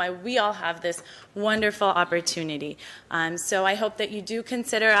reason why we all have this wonderful opportunity. So I hope that you do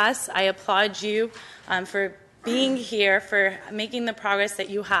consider us. I applaud you for being here, for making the progress that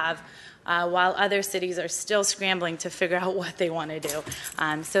you have, while other cities are still scrambling to figure out what they want to do.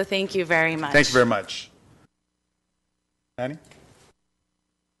 So thank you very much. Thank you very much. Annie?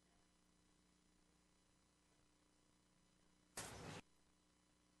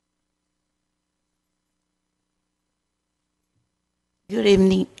 Good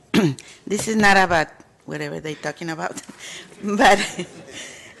evening. This is not about whatever they're talking about, but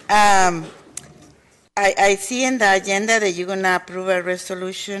I see in the agenda that you're going to approve a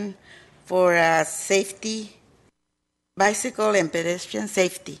resolution for safety, bicycle and pedestrian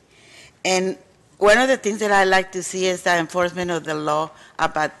safety. And one of the things that I like to see is the enforcement of the law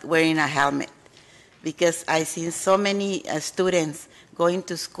about wearing a helmet, because I've seen so many students going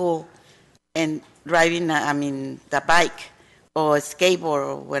to school and driving, the bike or a skateboard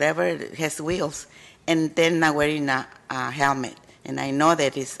or whatever has wheels, and then not wearing a helmet. And I know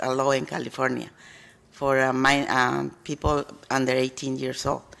that it's a law in California for people under 18 years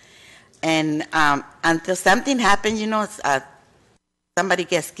old. And until something happens, somebody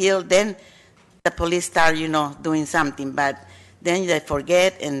gets killed, then the police start, doing something. But then they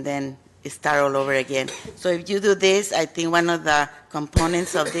forget, and then it starts all over again. So if you do this, I think one of the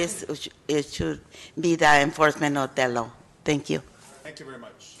components of this it should be the enforcement of the law. Thank you. Thank you very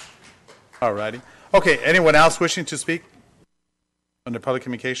much. All righty. Okay, anyone else wishing to speak under public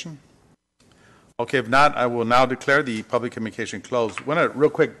communication? Okay, if not, I will now declare the public communication closed. Real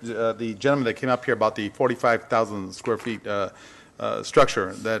quick, the gentleman that came up here about the 45,000 square feet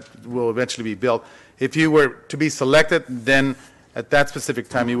structure that will eventually be built. If you were to be selected, then at that specific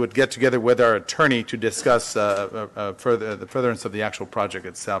time, you would get together with our attorney to discuss the furtherance of the actual project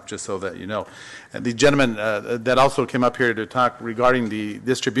itself, just so that you know. And the gentleman that also came up here to talk regarding the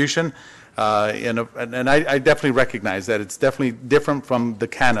distribution, and I definitely recognize that it's definitely different from the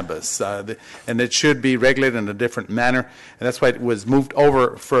cannabis, and it should be regulated in a different manner, and that's why it was moved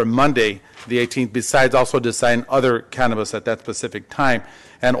over for Monday, the 18th, besides also deciding other cannabis at that specific time,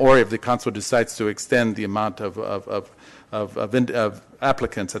 and or if the council decides to extend the amount of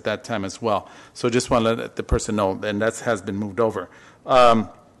applicants at that time as well. So just want to let the person know, and that has been moved over.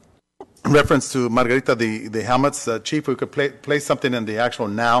 Reference to Margarita, the helmets, Chief, we could place something in the actual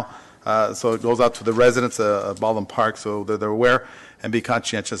now, so it goes out to the residents of Baldwin Park so that they're aware and be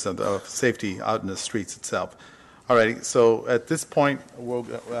conscientious of safety out in the streets itself. All righty, so at this point, we'll,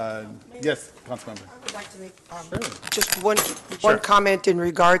 yes, Councilmember. I would like to make just one comment in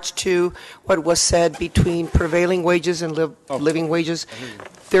regards to what was said between prevailing wages and living wages.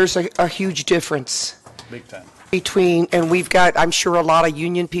 There's a huge difference. Big time. Between, and we've got, I'm sure, a lot of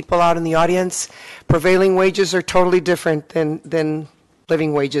union people out in the audience. Prevailing wages are totally different than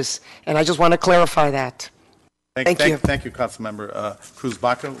living wages, and I just want to clarify that. Thank you. Thank you, Councilmember Cruz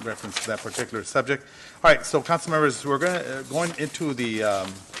Baca, reference to that particular subject. All right, so council members, we're going into the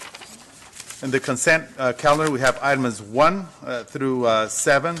in the consent calendar. We have items 1 through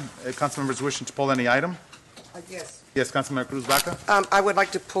 7. Council members wishing to pull any item? Yes. Yes, Councilmember Cruz Baca. I would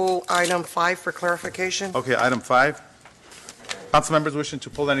like to pull item 5 for clarification. Okay, item 5. Council members wishing to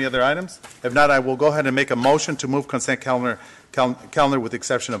pull any other items? If not, I will go ahead and make a motion to move consent calendar with the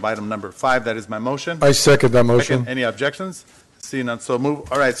exception of item number 5. That is my motion. I second that motion. Any objections? Seeing none, so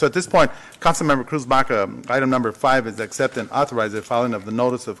move. All right, so at this point, Councilmember Cruz Baca, item number 5 is accept and authorize the filing of the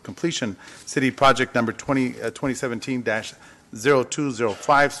notice of completion, city project number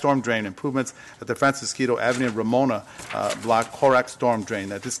 2017-0205, storm drain improvements at the Francisquito Avenue Ramona block, Corax storm drain.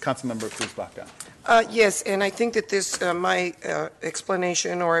 That is Councilmember Cruz Baca. Yes, and I think that this, my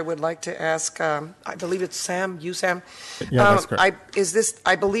explanation, or I would like to ask, I believe it's Sam, you, Sam? Yeah, that's correct.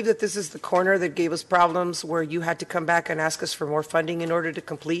 I believe that this is the corner that gave us problems where you had to come back and ask us for more funding in order to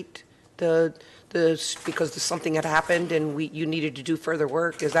complete because something had happened and you needed to do further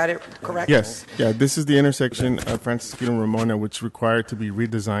work. Is that correct? Yes. Yeah, this is the intersection of Francisquito and Ramona, which required to be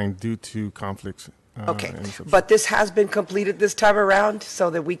redesigned due to conflicts. Okay, but this has been completed this time around so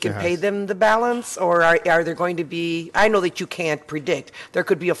that we can pay them the balance, or are there going to be, I know that you can't predict, there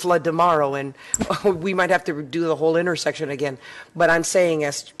could be a flood tomorrow and we might have to do the whole intersection again, but I'm saying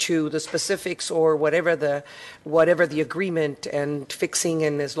as to the specifics or whatever the agreement and fixing,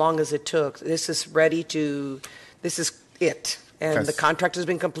 and as long as it took, this is it. And the contract has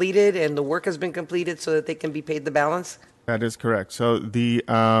been completed and the work has been completed so that they can be paid the balance? That is correct. So the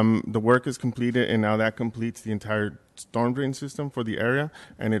work is completed, and now that completes the entire storm drain system for the area,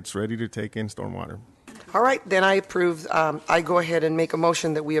 and it's ready to take in stormwater. All right, then I approve. I go ahead and make a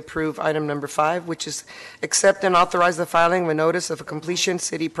motion that we approve item number 5, which is accept and authorize the filing of a notice of a completion,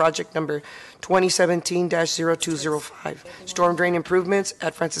 city project number 2017-0205, storm drain improvements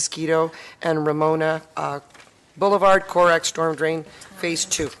at Francisquito and Ramona Boulevard, Corax storm drain, phase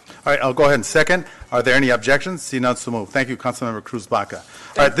 2. All right, I'll go ahead and second. Are there any objections? See none, so move. Thank you, Councilmember Cruz Baca. All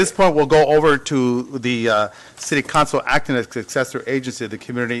right, at this point, we'll go over to the City Council acting as successor agency of the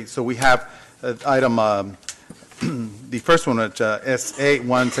community. So we have item, the first one,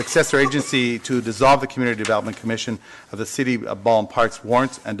 SA1, successor agency to dissolve the Community Development Commission of the City of Baldwin Park's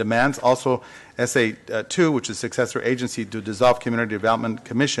warrants and demands. Also, SA2, which is successor agency to dissolve Community Development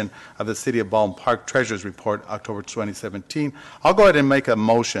Commission of the City of Baldwin Park Treasurer's Report, October 2017. I'll go ahead and make a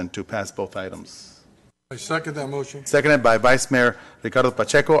motion to pass both items. I second that motion. Seconded by Vice Mayor Ricardo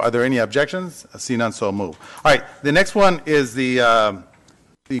Pacheco. Are there any objections? See none, so move. All right, the next one is the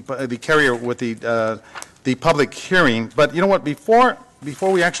carrier with the public hearing. But you know what? Before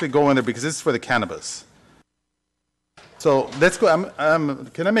we actually go in there, because this is for the cannabis. So let's go.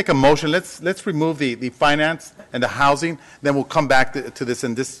 Can I make a motion? Let's remove the finance and the housing. Then we'll come back to this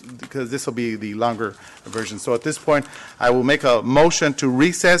because this will be the longer version. So at this point, I will make a motion to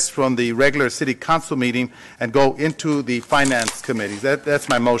recess from the regular city council meeting and go into the finance committee. That's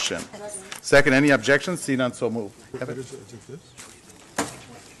my motion. Second, any objections? See none, so move.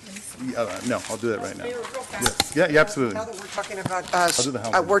 No, I'll do that right now. Yeah, absolutely. Now that we're talking about, I'll do the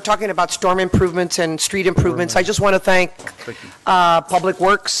housing. we're talking about storm improvements and street improvements, I just want to thank Public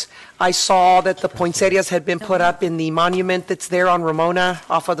Works. I saw that the poinsettias had been put up in the monument that's there on Ramona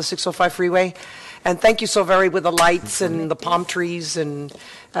off of the 605 freeway. And thank you so very with the lights and the palm trees. And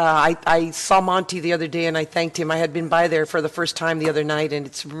I saw Monty the other day and I thanked him. I had been by there for the first time the other night and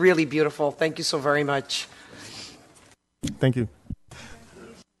it's really beautiful. Thank you so very much. Thank you.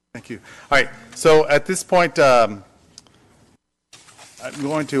 Thank you. All right, so at this point, I'm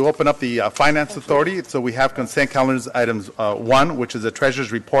going to open up the Finance Authority. So we have consent calendars items 1, which is the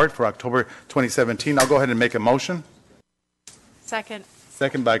Treasurer's Report for October 2017. I'll go ahead and make a motion. Second.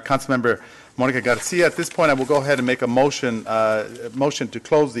 Second by Councilmember Monica Garcia. At this point, I will go ahead and make a motion to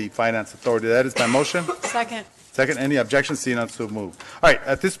close the Finance Authority. That is my motion. Second. Second, any objections? Seeing none, so move. All right,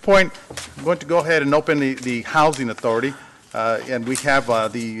 at this point, I'm going to go ahead and open the Housing Authority. And we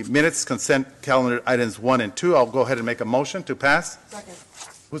have the minutes, consent calendar items 1 and 2. I'll go ahead and make a motion to pass. Second.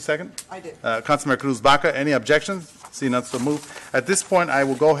 Who's second? I did. Councilmember Cruz Baca. Any objections? Seeing none, so move. At this point, I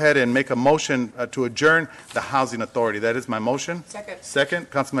will go ahead and make a motion to adjourn the Housing Authority. That is my motion. Second. Second,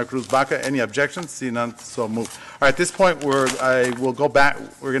 Councilmember Cruz Baca. Any objections? Seeing none, so move. All right, at this point, we're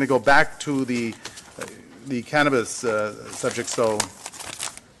going to go back to the cannabis subject. So,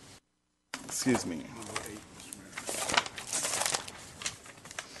 excuse me.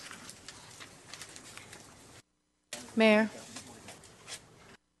 Mayor.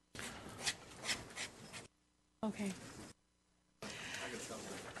 Okay.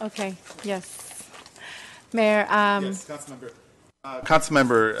 Okay, yes. Mayor, Yes,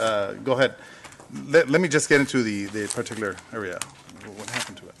 Councilmember, go ahead. Let me just get into the particular area. What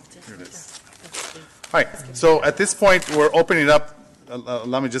happened to it? Here it is. All right, so at this point, we're opening it up.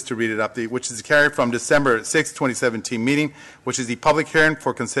 Allow me just to read it up, which is carried from December 6, 2017 meeting, which is the public hearing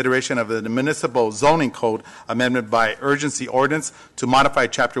for consideration of the municipal zoning code amendment by urgency ordinance to modify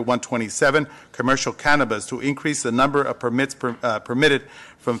Chapter 127, commercial cannabis, to increase the number of permits permitted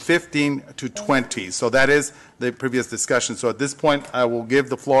from 15 to 20. So that is the previous discussion. So at this point, I will give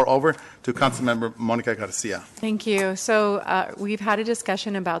the floor over to Councilmember Monica Garcia. thank you. So we've had a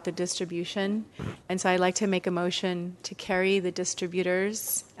discussion about the distribution, and so I'd like to make a motion to carry the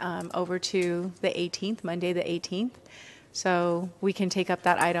distributors over to the 18th, Monday the 18th, so we can take up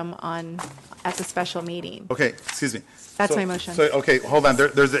that item at the special meeting. Okay, excuse me. That's my motion. So okay, hold on.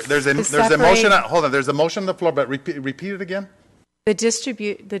 There's a motion. Hold on. There's a motion on the floor, but repeat it again. The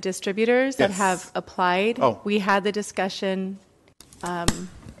distributors that have applied, we had the discussion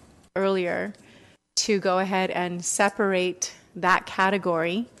earlier to go ahead and separate that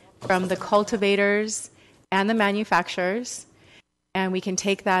category from the cultivators and the manufacturers, and we can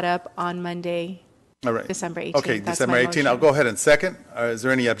take that up on Monday, all right. December 18th. Okay, That's December my 18th. motion. I'll go ahead and second. Is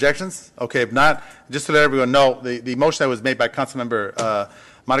there any objections? Okay, if not, just to let everyone know, the motion that was made by Councilmember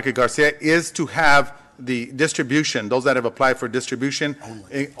Monica Garcia is to have the distribution, those that have applied for distribution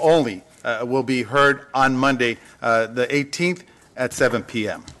only will be heard on Monday, the 18th at 7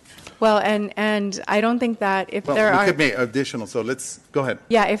 p.m. Well, and I don't think that if Well, there we are... could make additional, so let's go ahead.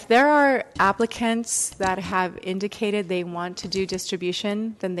 Yeah, if there are applicants that have indicated they want to do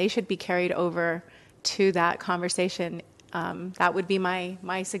distribution, then they should be carried over to that conversation. That would be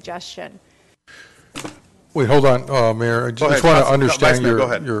my suggestion. Wait, hold on, Mayor. I just want to understand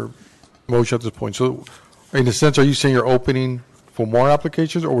your motion at this point. So, in a sense, are you saying you're opening for more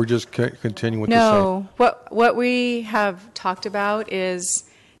applications, or we're just continuing with the same? No, what we have talked about is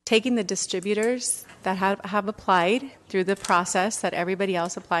taking the distributors that have applied through the process that everybody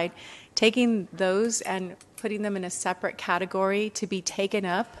else applied, taking those and putting them in a separate category to be taken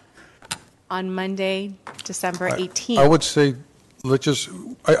up on Monday, December 18th. I would say,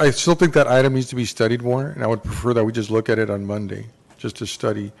 I still think that item needs to be studied more, and I would prefer that we just look at it on Monday, just to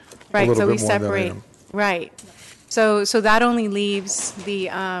study a little bit more of that item. Right. So that only leaves the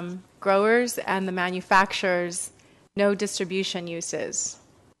growers and the manufacturers, no distribution uses.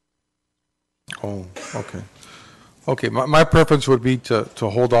 Oh, okay. Okay, my preference would be to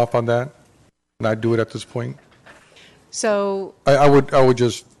hold off on that, not do it at this point. So I would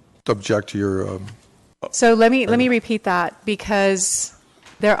just object to your. So let me repeat that, because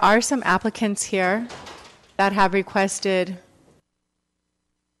there are some applicants here that have requested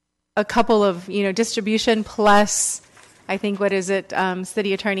a couple of, distribution plus, I think, what is it,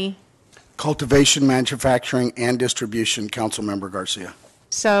 City Attorney? Cultivation, manufacturing, and distribution, Councilmember Garcia.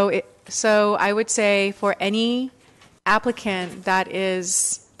 So I would say for any applicant that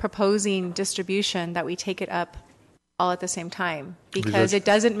is proposing distribution, that we take it up all at the same time, because it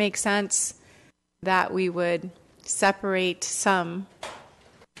doesn't make sense that we would separate some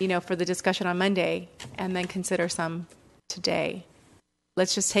for the discussion on Monday, and then consider some today.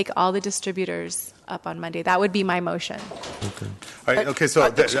 Let's just take all the distributors up on Monday. That would be my motion. Okay. All right, okay, so,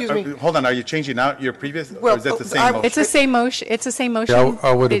 excuse me. hold on, are you changing out your previous, or Well, is that the same motion? It's the same motion. It's the same motion. Yeah,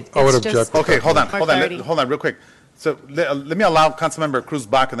 I would It's just object. Okay, hold on, more clarity. hold on, real quick. So let me allow Councilmember Cruz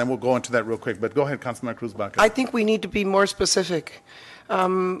Baca, and then we'll go into that real quick. But go ahead, Councilmember Cruz Baca. I think we need to be more specific.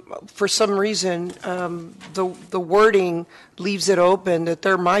 For some reason, the wording leaves it open that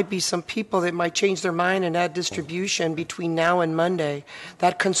there might be some people that might change their mind and add distribution between now and Monday.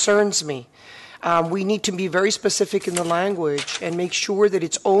 That concerns me. We need to be very specific in the language and make sure that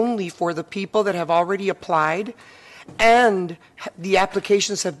it's only for the people that have already applied and the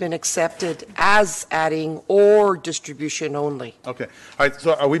applications have been accepted as adding or distribution only. Okay, all right,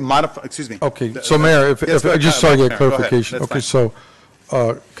 so are we modifying, excuse me. Okay, so Mayor, if I just so I get clarification. Okay, so,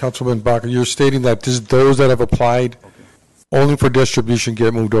 Councilman Baca, you're stating that just those that have applied only for distribution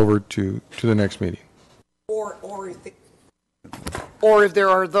get moved over to the next meeting? Or if there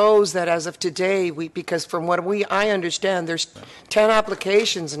are those that as of today, because from what I understand, there's 10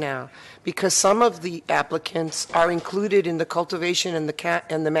 applications now, because some of the applicants are included in the cultivation and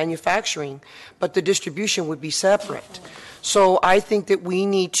the manufacturing, but the distribution would be separate. So I think that we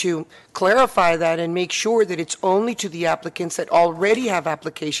need to clarify that and make sure that it's only to the applicants that already have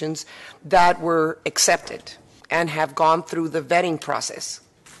applications that were accepted and have gone through the vetting process.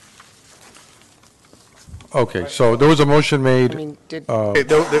 Okay, so there was a motion made. Okay,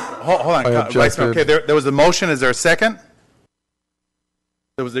 hold on, Vice Mayor. Okay, there was a motion. Is there a second?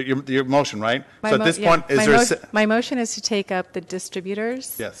 There was your motion, right? So at this point, is there my motion is to take up the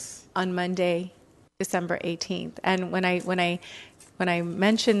distributors yes on Monday, December 18th. And when I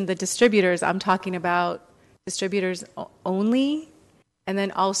mention the distributors, I'm talking about distributors only, and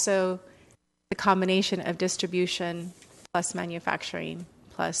then also the combination of distribution plus manufacturing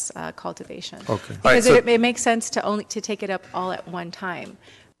plus cultivation. Okay. Because it makes sense to take it up all at one time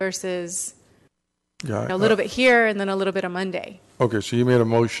versus a little bit here and then a little bit on Monday. Okay, so you made a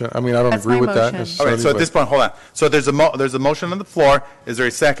motion. I mean, I don't That's agree my with that motion. necessarily. All right, so at this point, hold on. So there's a motion on the floor. Is there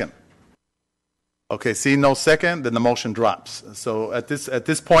a second? Okay, see no second, then the motion drops. So at this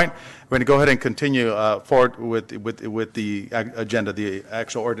point, we're going to go ahead and continue forward with the agenda, the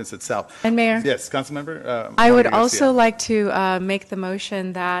actual ordinance itself. And Mayor? Yes, Councilmember? I would Garcia. also like to make the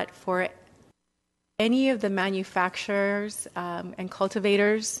motion that for any of the manufacturers and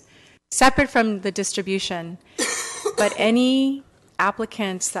cultivators, separate from the distribution, but any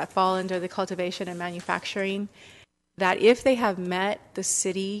applicants that fall under the cultivation and manufacturing, that if they have met the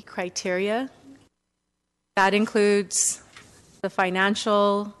city criteria, that includes the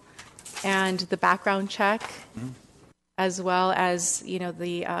financial and the background check, as well as,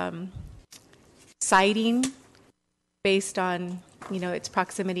 the citing based on, its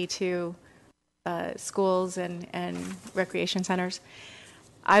proximity to schools and recreation centers.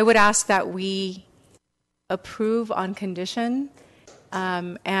 I would ask that we approve on condition,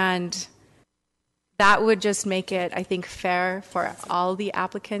 and that would just make it, I think, fair for all the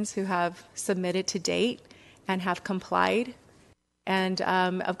applicants who have submitted to date and have complied. And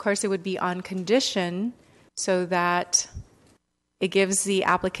of course, it would be on condition so that it gives the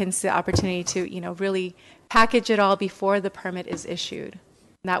applicants the opportunity to, really package it all before the permit is issued.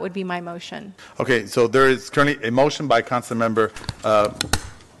 And that would be my motion. Okay, so there is currently a motion by Councilmember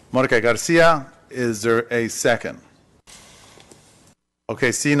Monica Garcia. Is there a second?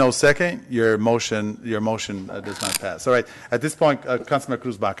 Okay, see no second, your motion does not pass. All right, at this point, Councilmember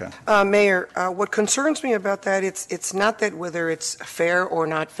Cruz Baca. Mayor, what concerns me about that, it's not that whether it's fair or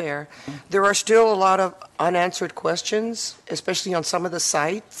not fair. There are still a lot of unanswered questions, especially on some of the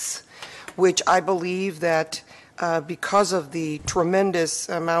sites, which I believe that because of the tremendous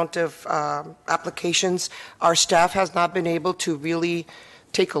amount of applications, our staff has not been able to really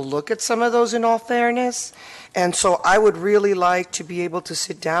take a look at some of those in all fairness. And so I would really like to be able to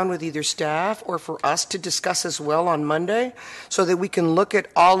sit down with either staff or for us to discuss as well on Monday so that we can look at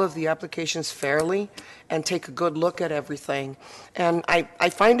all of the applications fairly and take a good look at everything. And I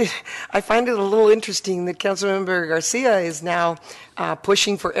find it a little interesting that Councilmember Garcia is now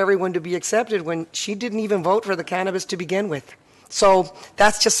pushing for everyone to be accepted when she didn't even vote for the cannabis to begin with. So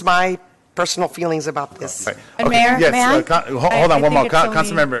that's just my personal feelings about this. Right. And Mayor, yes, may I? Hold on one more. It's only-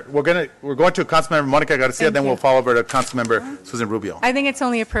 Councilmember, we're going to Councilmember Monica Garcia, Thank then you. we'll follow over to Councilmember Susan Rubio. I think it's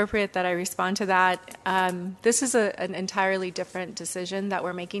only appropriate that I respond to that. This is an entirely different decision that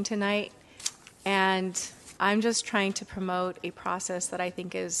we're making tonight, and I'm just trying to promote a process that I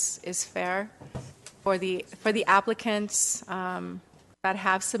think is fair for the applicants that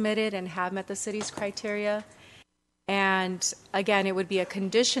have submitted and have met the city's criteria. And again, it would be a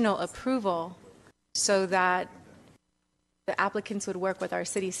conditional approval so that the applicants would work with our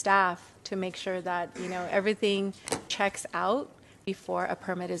city staff to make sure that, everything checks out before a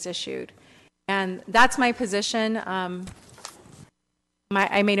permit is issued. And that's my position.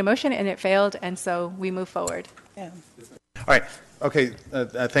 I made a motion and it failed, and so we move forward. Yeah. All right. Okay.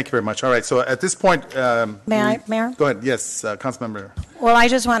 Thank you very much. All right. So at this point, Mayor? Go ahead. Yes, Councilmember. Well, I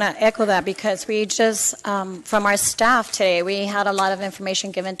just want to echo that because we just, from our staff today, we had a lot of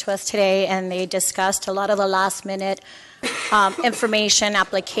information given to us today, and they discussed a lot of the last minute information,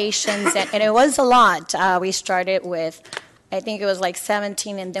 applications, and it was a lot. We started with, I think it was like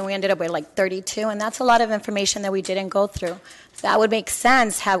 17, and then we ended up with like 32, and that's a lot of information that we didn't go through. So that would make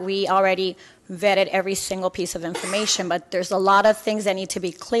sense had we already vetted every single piece of information, but there's a lot of things that need to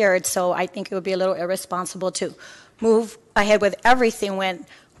be cleared, so I think it would be a little irresponsible to move ahead with everything when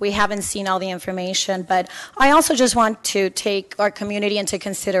we haven't seen all the information. But I also just want to take our community into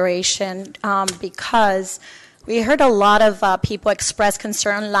consideration because we heard a lot of people express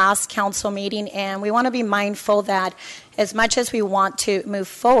concern last council meeting, and we want to be mindful that as much as we want to move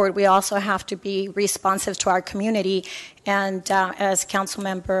forward, we also have to be responsive to our community. And as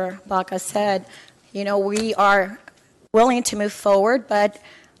Councilmember Baca said, we are willing to move forward, but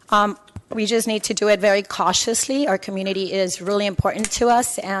we just need to do it very cautiously. Our community is really important to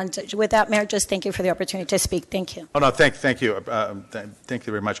us. And with that, Mayor, just thank you for the opportunity to speak. Thank you. Oh, no, thank you. Thank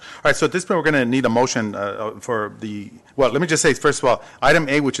you very much. All right, so at this point, we're going to need a motion for well, let me just say, first of all, item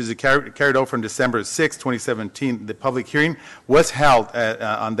A, which is carried over from December 6, 2017, the public hearing was held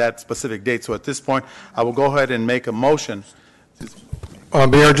on that specific date. So at this point, I will go ahead and make a motion.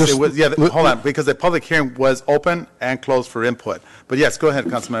 Mayor, just... hold on, because the public hearing was open and closed for input. But yes, go ahead,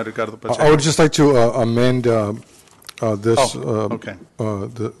 Councilman Ricardo Pacheco. I would just like to amend this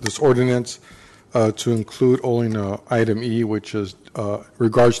this ordinance to include only item E, which is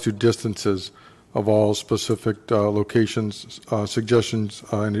regards to distances of all specific locations, suggestions,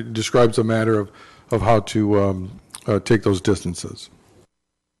 and it describes a matter of how to take those distances.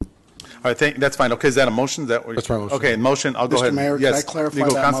 All right, that's fine. Okay, is that a motion? That's my motion. Okay, motion, I'll go ahead. Mr. Mayor, yes. can I clarify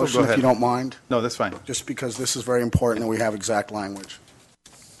Legal that counsel? motion if you don't mind? No, that's fine. Just because this is very important and we have exact language.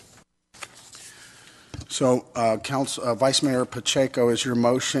 So, Vice Mayor Pacheco, is your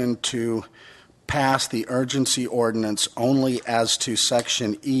motion to pass the urgency ordinance only as to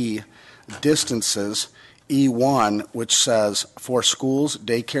Section E, distances, E1, which says, for schools,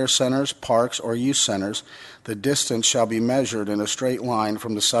 daycare centers, parks, or youth centers, the distance shall be measured in a straight line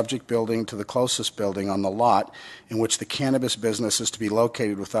from the subject building to the closest building on the lot in which the cannabis business is to be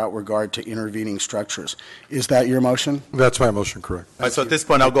located without regard to intervening structures. Is that your motion? That's my motion, correct. All right, so at this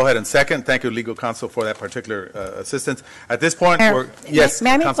point, I'll go ahead and second. Thank you, legal counsel, for that particular assistance. At this point, yes.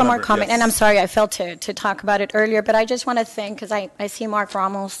 May I make one more comment? Yes. And I'm sorry, I failed to talk about it earlier, but I just want to thank, because I see Mark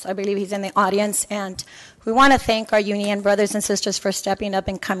Ramos, I believe he's in the audience, and we want to thank our union brothers and sisters for stepping up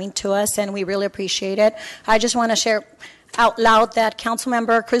and coming to us, and we really appreciate it. I just want to share out loud that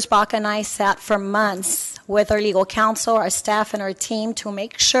Councilmember Cruz Baca and I sat for months with our legal counsel, our staff, and our team to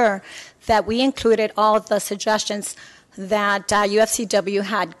make sure that we included all of the suggestions that UFCW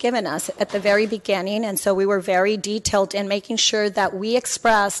had given us at the very beginning, and so we were very detailed in making sure that we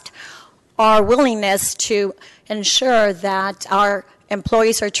expressed our willingness to ensure that our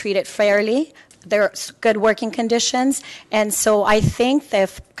employees are treated fairly, there's good working conditions, and so I think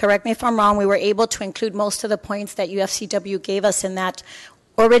that, correct me if I'm wrong, we were able to include most of the points that UFCW gave us in that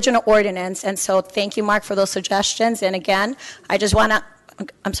original ordinance, and so thank you, Mark, for those suggestions. And again, I just want to,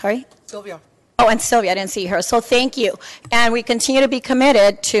 I'm sorry? Sylvia. Oh, and Sylvia, I didn't see her, so thank you. And we continue to be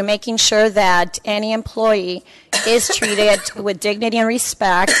committed to making sure that any employee is treated with dignity and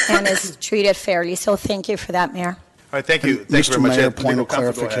respect and is treated fairly, so thank you for that, Mayor. All right, thank you. Thank you very much. Mayor, point of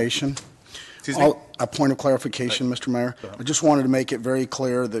clarification. Excuse me? A point of clarification, Mr. Mayor. I just wanted to make it very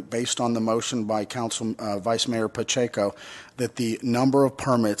clear that based on the motion by Vice Mayor Pacheco, that the number of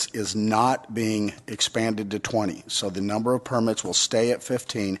permits is not being expanded to 20. So the number of permits will stay at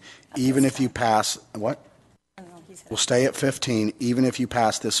 15, even if you pass, what? Will stay at 15, even if you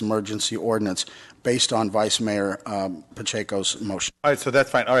pass this emergency ordinance, based on Vice Mayor Pacheco's motion. All right, so that's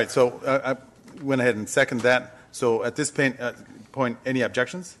fine. All right, so I went ahead and seconded that. So at this point, any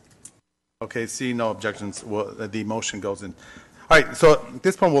objections? Okay, see no objections, the motion goes in. All right, so at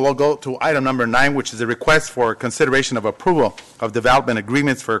this point, we'll go to item number 9, which is a request for consideration of approval of development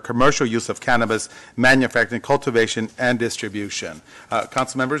agreements for commercial use of cannabis, manufacturing, cultivation, and distribution.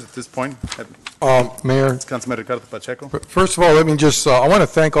 Council members, at this point. Mayor. Councilman Ricardo Pacheco. First of all, let me just, I want to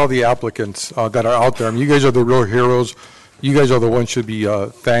thank all the applicants that are out there. I mean, you guys are the real heroes. You guys are the ones who should be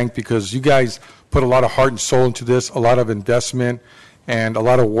thanked because you guys put a lot of heart and soul into this, a lot of investment, and a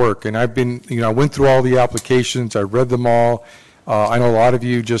lot of work. And I've been, I went through all the applications, I read them all. I know a lot of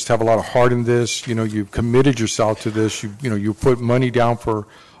you just have a lot of heart in this. You've committed yourself to this. You put money down for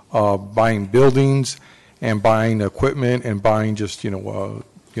buying buildings and buying equipment and buying just,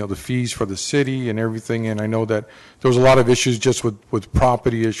 the fees for the city and everything. And I know that there was a lot of issues just with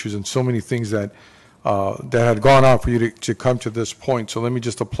property issues and so many things that had gone on for you to come to this point. So let me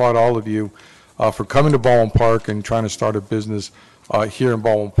just applaud all of you for coming to Baldwin Park and trying to start a business here in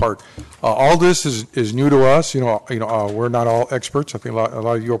Baldwin Park. All this is new to us. We're not all experts. I think a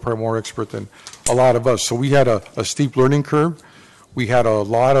lot of you are probably more expert than a lot of us. So we had a steep learning curve. We had a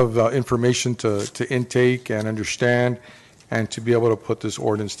lot of information to intake and understand, and to be able to put this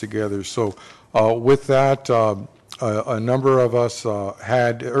ordinance together. So with that, a number of us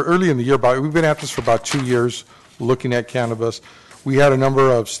had, early in the year, we've been at this for about 2 years, looking at cannabis. We had a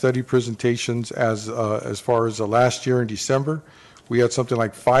number of study presentations as far as last year in December. We had something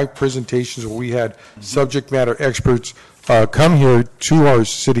like 5 presentations where we had subject matter experts come here to our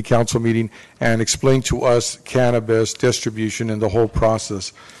city council meeting and explain to us cannabis distribution and the whole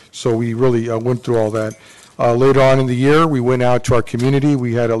process. So we really went through all that. Later on in the year, we went out to our community.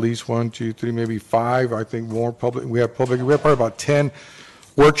 We had at least 1, 2, 3, maybe 5, I think more public. We had probably about 10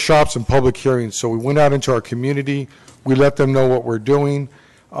 workshops and public hearings. So we went out into our community. We let them know what we're doing.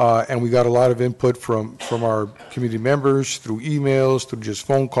 And we got a lot of input from our community members through emails, through just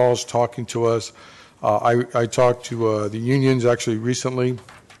phone calls, talking to us. I talked to the unions actually recently,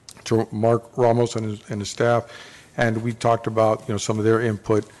 to Mark Ramos and his staff, and we talked about some of their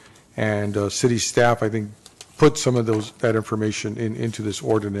input. And city staff, I think, put some of that information into this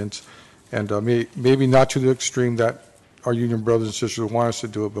ordinance, and maybe not to the extreme that our union brothers and sisters want us to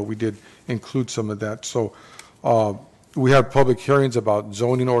do it, but we did include some of that. So we had public hearings about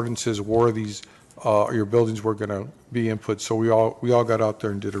zoning ordinances, where these your buildings were going to be input. So we all got out there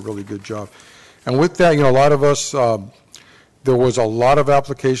and did a really good job. And with that, a lot of us, there was a lot of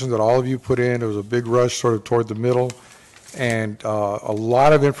applications that all of you put in. There was a big rush sort of toward the middle, and a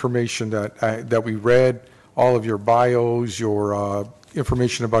lot of information that we read. All of your bios, your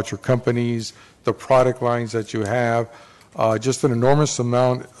information about your companies, the product lines that you have, just an enormous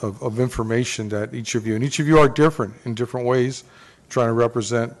amount of information that each of you are different in different ways, trying to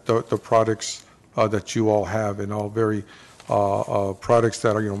represent the products that you all have, and all very products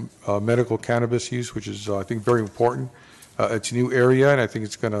that are medical cannabis use, which is I think very important. It's a new area, and I think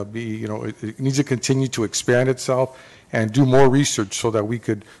it's going to be it needs to continue to expand itself and do more research so that we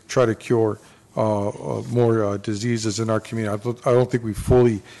could try to cure more diseases in our community. I don't think we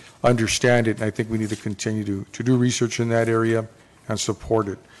fully understand it, and I think we need to continue to do research in that area and support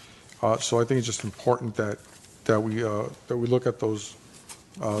it. So I think it's just important that we look at those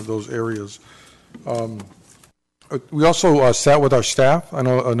areas. We also sat with our staff. I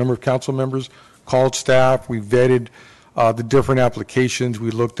know a number of council members called staff. We vetted the different applications.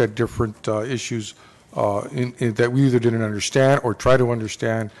 We looked at different issues that we either didn't understand or try to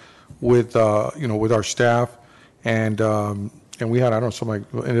understand with with our staff, and we had, I don't know, something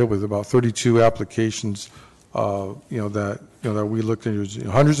like, ended up with about 32 applications that we looked into,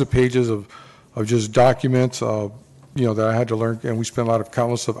 hundreds of pages of just documents that I had to learn, and we spent a lot of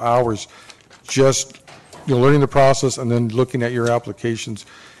countless of hours just learning the process and then looking at your applications.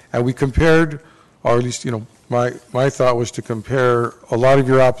 And we compared, or at least my thought was to compare a lot of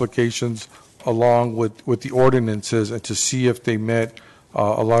your applications along with the ordinances, and to see if they met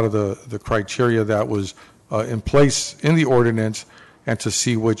a lot of the criteria that was in place in the ordinance, and to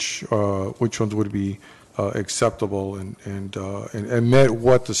see which ones would be acceptable and met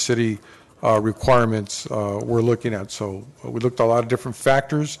what the city requirements we're looking at. So we looked at a lot of different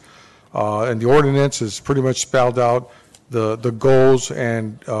factors, and the ordinance is pretty much spelled out the goals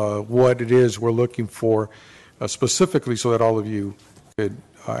and what it is we're looking for specifically, so that all of you could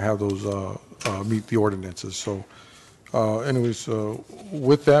have those meet the ordinances. So anyways,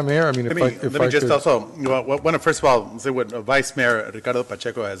 with that, Mayor, I mean, let me just could also want to first of all say what Vice Mayor Ricardo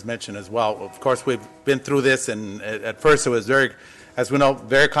Pacheco has mentioned as well. Of course, we've been through this, and at first it was very, as we know,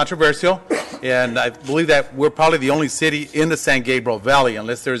 very controversial. And I believe that we're probably the only city in the San Gabriel Valley,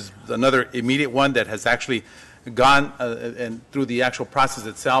 unless there's another immediate one, that has actually gone and through the actual process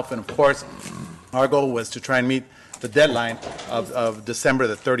itself. And of course, our goal was to try and meet the deadline of December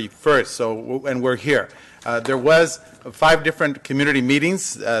the 31st. So, and we're here. There was 5 different community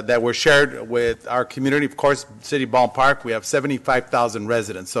meetings that were shared with our community. Of course, City Baldwin Park, we have 75,000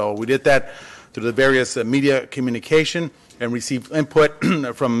 residents. So we did that through the various media communication and received input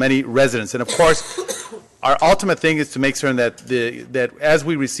from many residents. And of course, our ultimate thing is to make certain that that as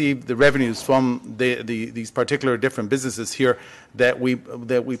we receive the revenues from these particular different businesses here, that we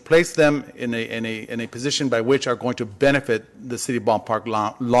place them in a position by which are going to benefit the city of Baldwin Park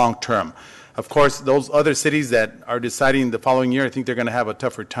long term. Of course, those other cities that are deciding the following year, I think they're going to have a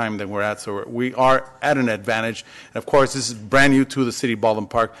tougher time than we're at. So we are at an advantage. And of course, this is brand new to the city of Baldwin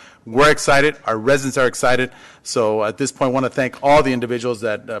Park. We're excited. Our residents are excited. So at this point, I want to thank all the individuals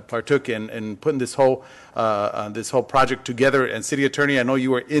that partook in putting this whole project together. And City Attorney, I know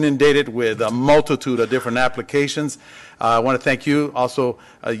you were inundated with a multitude of different applications. I want to thank you, also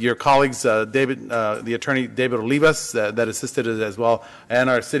your colleagues, David, the Attorney David Olivas, that assisted us as well, and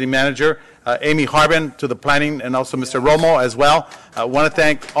our City Manager, Amy Harbin, to the planning, and also Mr. Romo as well. I want to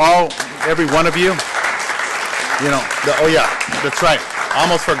thank every one of you. You know, oh yeah, that's right.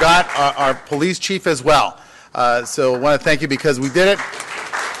 Almost forgot our police chief as well. So I want to thank you because we did it.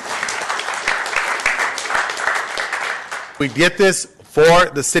 We did this for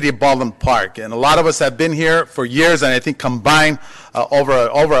the city of Baldwin Park, and a lot of us have been here for years, and I think combined over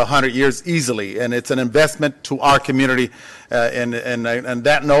 100 years easily. And it's an investment to our community. And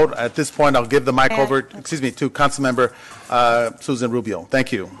that note, at this point, I'll give the mic over, to Councilmember Susan Rubio.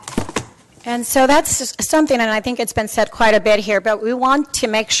 Thank you. And so that's something, and I think it's been said quite a bit here, but we want to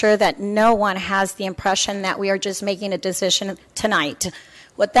make sure that no one has the impression that we are just making a decision tonight.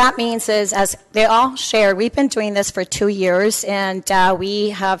 What that means is, as they all shared, we've been doing this for 2 years, and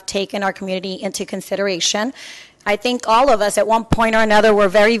we have taken our community into consideration. I think all of us at one point or another were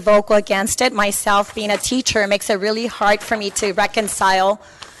very vocal against it. Myself, being a teacher, it makes it really hard for me to reconcile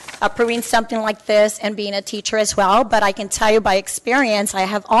approving something like this and being a teacher as well. But I can tell you by experience, I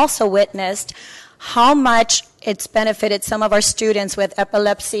have also witnessed how much it's benefited some of our students with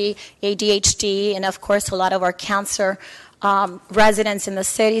epilepsy, ADHD, and of course a lot of our cancer residents in the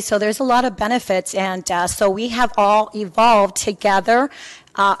city. So there's a lot of benefits, and so we have all evolved together.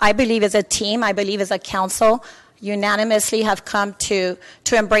 I believe as a team, I believe as a council, unanimously have come to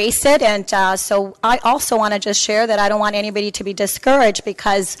embrace it. And so I also want to just share that I don't want anybody to be discouraged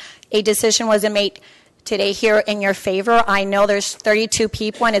because a decision wasn't made today here in your favor. I know there's 32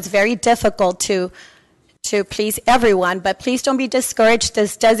 people, and it's very difficult to please everyone, but please don't be discouraged.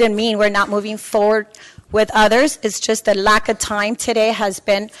 This doesn't mean we're not moving forward with others. It's just the lack of time today has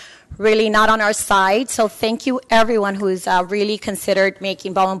been really not on our side. So thank you everyone who's really considered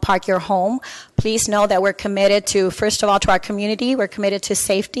making Baldwin Park your home. Please know that we're committed to, first of all, to our community. We're committed to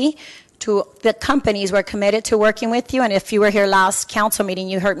safety. To the companies, we're committed to working with you. And if you were here last council meeting,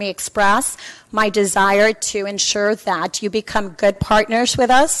 you heard me express my desire to ensure that you become good partners with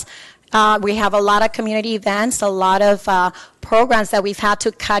us. We have a lot of community events, a lot of programs that we've had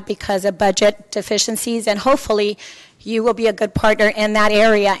to cut because of budget deficiencies, and hopefully you will be a good partner in that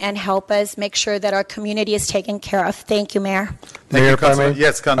area and help us make sure that our community is taken care of. Thank you, Mayor. Thank you, Councilman.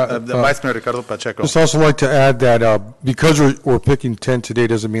 Yes, Vice Mayor Ricardo Pacheco. Just also like to add that because we're picking 10 today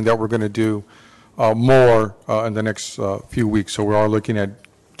doesn't mean that we're going to do more in the next few weeks. So we are looking at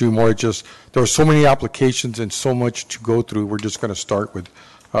doing more. Just there are so many applications and so much to go through. We're just going to start with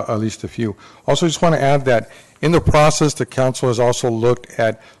at least a few. Also, just want to add that in the process, the council has also looked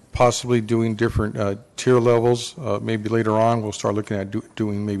at possibly doing different tier levels. Maybe later on, we'll start looking at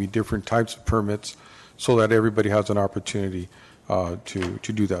doing maybe different types of permits so that everybody has an opportunity to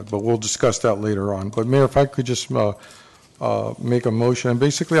do that. But we'll discuss that later on. But Mayor, if I could just make a motion. And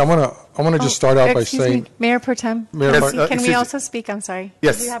basically, I want to just start out by saying, Mayor Pro Tem, can we also speak? I'm sorry.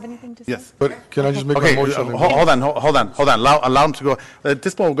 Yes. Do you have anything to say? Yes. But can I just make a motion? Hold on. Allow him to go. At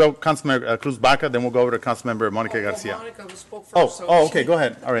this point, we'll go Councilmember Cruz Baca, then we'll go over to Councilmember Monica Garcia. Monica spoke first. Okay, go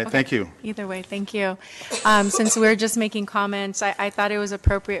ahead. All right, thank you. Either way, thank you. Since we're just making comments, I thought it was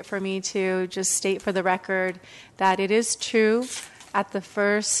appropriate for me to just state for the record that it is true at the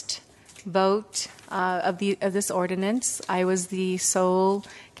first vote of this ordinance, I was the sole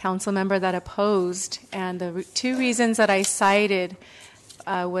council member that opposed, and the two reasons that I cited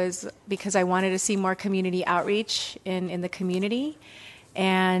was because I wanted to see more community outreach in the community,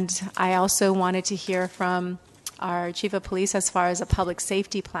 and I also wanted to hear from our chief of police as far as a public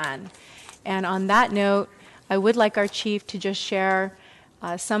safety plan. And on that note, I would like our chief to just share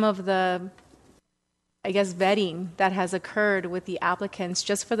some of the, I guess, vetting that has occurred with the applicants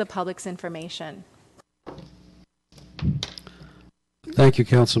just for the public's information. Thank you,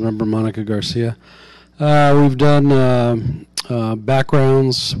 Councilmember Monica Garcia. We've done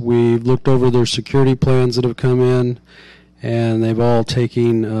backgrounds. We've looked over their security plans that have come in, and they've all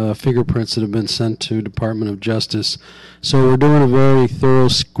taken fingerprints that have been sent to Department of Justice. So we're doing a very thorough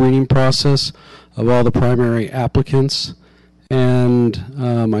screening process of all the primary applicants,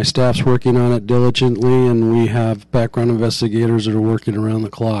 and my staff's working on it diligently, and we have background investigators that are working around the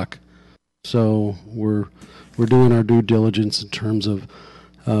clock. So we're doing our due diligence in terms of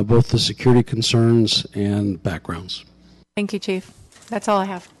both the security concerns and backgrounds. Thank you, Chief. That's all I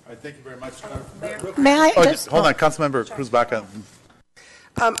have. All right, thank you very much. May I Hold on, Councilmember Cruz Baca.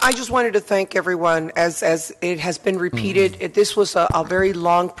 I just wanted to thank everyone. As it has been repeated, this was a very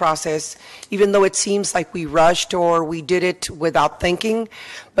long process, even though it seems like we rushed or we did it without thinking.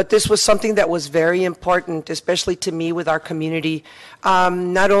 But this was something that was very important, especially to me with our community.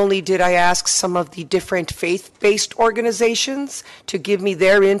 Not only did I ask some of the different faith-based organizations to give me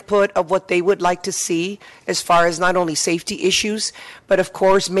their input of what they would like to see as far as not only safety issues, but of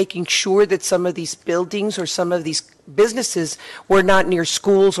course making sure that some of these buildings or some of these businesses were not near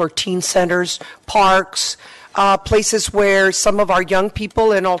schools or teen centers, parks, places where some of our young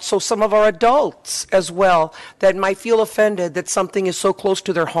people and also some of our adults as well that might feel offended that something is so close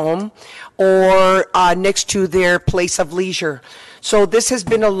to their home or next to their place of leisure. So this has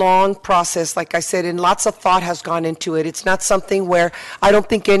been a long process, like I said, and lots of thought has gone into it. It's not something where I don't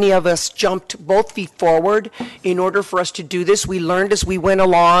think any of us jumped both feet forward in order for us to do this. We learned as we went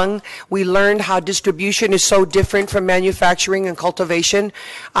along. We learned how distribution is so different from manufacturing and cultivation.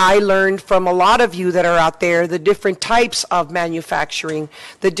 I learned from a lot of you that are out there the different types of manufacturing,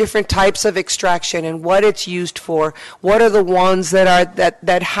 the different types of extraction and what it's used for. What are the ones that are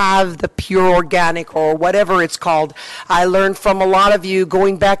that have the pure organic or whatever it's called. I learned from a lot of you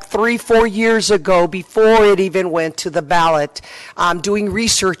going back 3-4 years ago before it even went to the ballot, doing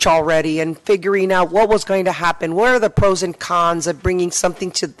research already and figuring out what was going to happen. What are the pros and cons of bringing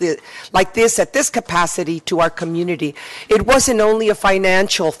something to like this at this capacity to our community? It wasn't only a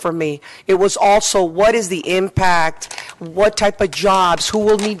financial for me. It was also what is the impact, what type of jobs, who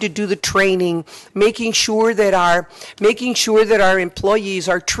will need to do the training, making sure that our employees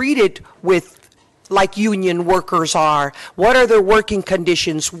are treated with like union workers are. What are their working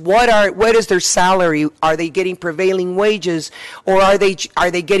conditions? What is their salary? Are they getting prevailing wages, or are they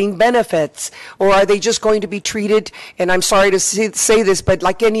getting benefits, or are they just going to be treated, and I'm sorry to say this, but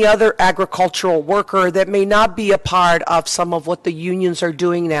like any other agricultural worker that may not be a part of some of what the unions are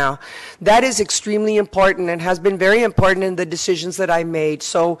doing now? That is extremely important and has been very important in the decisions that I made.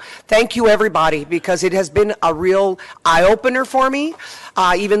 So thank you, everybody, because it has been a real eye-opener for me,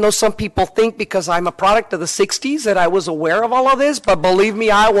 even though some people think because I'm a product of the 60s that I was aware of all of this, but believe me,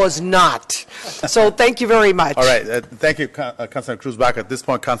 I was not. So thank you very much. All right. Thank you, Councilor Cruz Baca. At this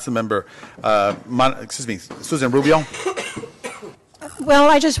point, Councilmember Susan Rubio. Well,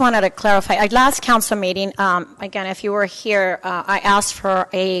 I just wanted to clarify. At last council meeting, again, if you were here, I asked for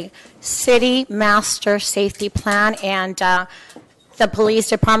a city master safety plan, and the police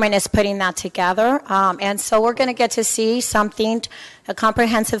department is putting that together. And so we're going to get to see something, a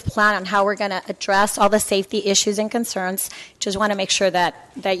comprehensive plan on how we're going to address all the safety issues and concerns. Just want to make sure that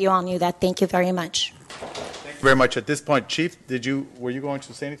you all knew that. Thank you very much. Thank you very much. At this point, Chief, were you going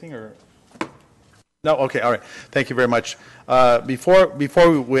to say anything or? No? Okay, all right. Thank you very much. Before we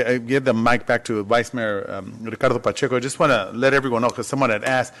give the mic back to Vice Mayor Ricardo Pacheco, I just want to let everyone know, because someone had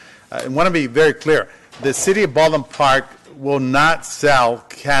asked, I want to be very clear. The City of Baldwin Park will not sell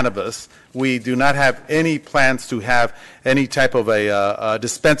cannabis. We do not have any plans to have any type of a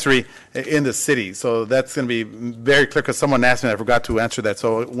dispensary in the city. So that's going to be very clear, because someone asked me and I forgot to answer that.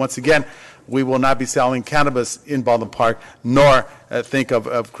 So once again, we will not be selling cannabis in Baldwin Park, nor think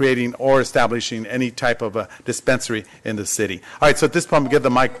of creating or establishing any type of a dispensary in the city. All right, so at this point, we give the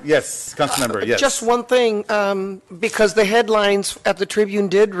mic. Yes, Councilmember, yes. Just one thing, because the headlines at the Tribune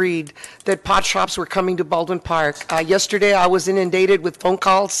did read that pot shops were coming to Baldwin Park. Yesterday, I was inundated with phone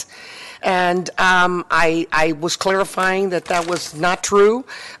calls, and I was clarifying that was not true.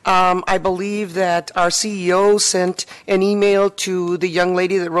 I believe that our CEO sent an email to the young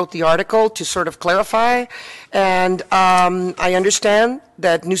lady that wrote the article to sort of clarify, and I understand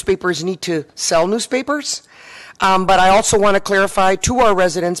that newspapers need to sell newspapers. But I also want to clarify to our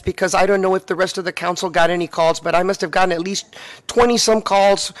residents, because I don't know if the rest of the council got any calls, but I must have gotten at least 20-some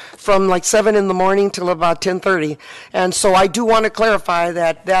calls from like 7 in the morning till about 10:30. And so I do want to clarify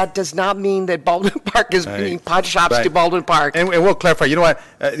that does not mean that Baldwin Park is bringing pot shops to Baldwin Park. And we'll clarify. You know what?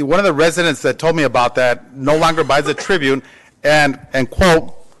 One of the residents that told me about that no longer buys the Tribune, and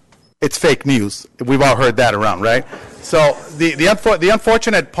quote, it's fake news. We've all heard that around, right? So the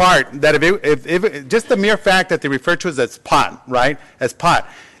unfortunate part that if just the mere fact that they refer to us as pot, right? As pot.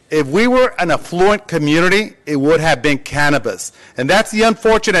 If we were an affluent community, it would have been cannabis. And that's the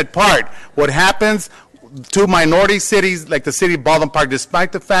unfortunate part. What happens, two minority cities like the city of Baldwin Park,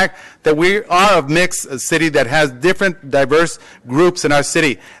 despite the fact that we are a mixed city that has different diverse groups in our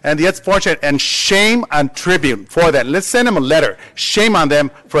city. And it's fortunate, and shame on Tribune for that. Let's send them a letter. Shame on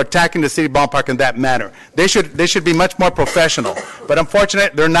them for attacking the city of Baldwin Park in that manner. They should be much more professional. But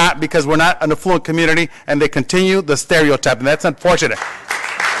unfortunately, they're not, because we're not an affluent community, and they continue the stereotype, and that's unfortunate.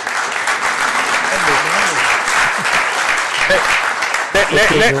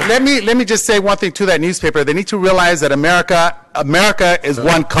 Let me just say one thing to that newspaper. They need to realize that America is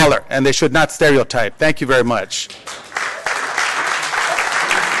one color, and they should not stereotype. Thank you very much.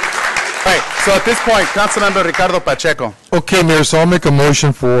 All right, so at this point, Councilmember Ricardo Pacheco. Okay, Mayor, so I'll make a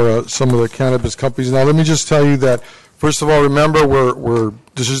motion for some of the cannabis companies. Now, let me just tell you that, first of all, remember,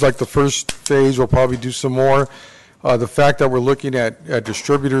 this is like the first phase. We'll probably do some more. The fact that we're looking at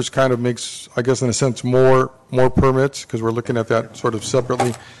distributors kind of makes, I guess, in a sense, more permits, because we're looking at that sort of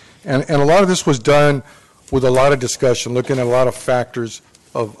separately. And a lot of this was done with a lot of discussion, looking at a lot of factors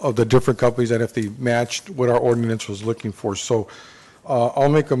of the different companies and if they matched what our ordinance was looking for. So I'll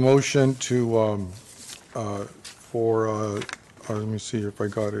make a motion to, let me see if I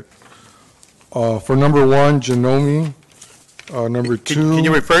got it. For number one, Genomi. Number two. Can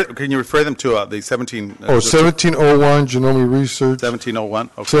you refer them to the 17? 1701 Genomi Research. 1701.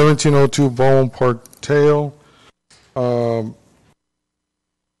 Okay. 1702 Baldwin Park Tail. Let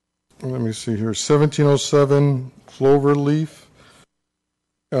me see here. 1707 Cloverleaf.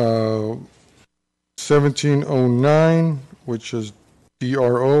 1709, which is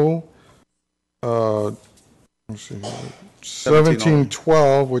DRO. Let me see here.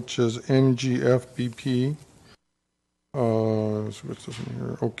 1712, which is MGFBP. What's this one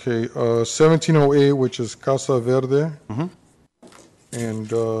here? Okay, 1708, which is Casa Verde. Mm-hmm. And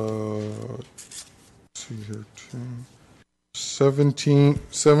let's see here,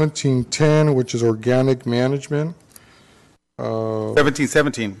 1710, which is Organic Management.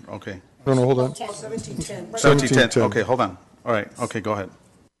 1717, okay. No, hold on. 1710. 1710, okay, hold on. All right, okay, go ahead.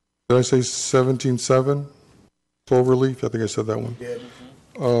 Did I say 17.7? Cloverleaf, I think I said that one.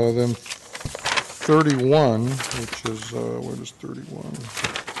 Then 31, which is, what is 31?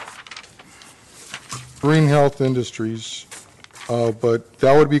 Green Health Industries, but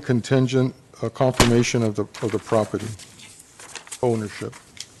that would be contingent confirmation of the property ownership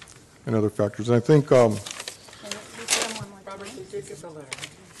and other factors. And I think,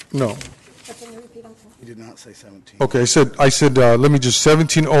 no. You did not say 17. Okay, I said, let me just,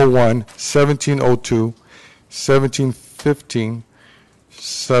 1701, 1702, 1715,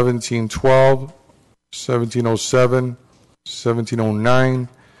 1712, 1707, 1709,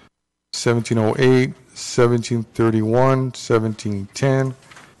 1708, 1731, 1710,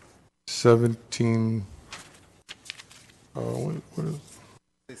 17, what is?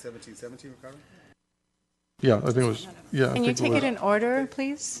 1717, Ricardo? Yeah, I think it was, yeah. Can you take it in order,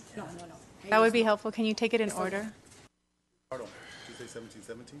 please? No. That would be helpful. Can you take it in order? Ricardo, did you say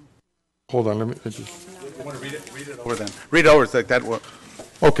 1717? Hold on, let me just. You want to read it over then? Read it over, it's like that.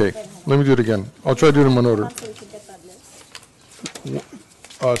 Okay, let me do it again. I'll try to do it in one order.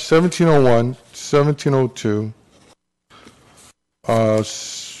 1701, 1702,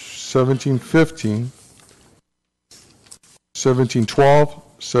 1715, 1712,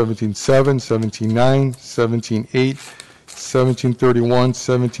 1707, 1709, 1708, 1731,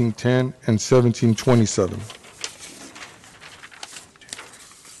 1710, and 1727.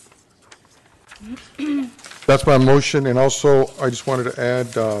 That's my motion, and also I just wanted to add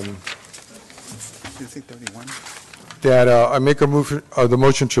that I make a move, the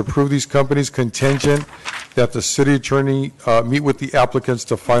motion to approve these companies contingent that the city attorney meet with the applicants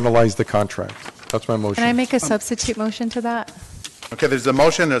to finalize the contract. That's my motion. Can I make a substitute motion to that? Okay, there's a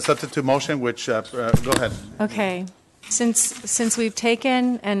motion, a substitute motion, which, go ahead. Okay. Since we've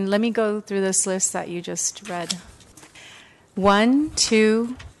taken, and let me go through this list that you just read. 1,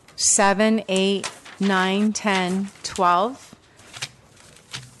 2, 7, 8, 9, 10, 12,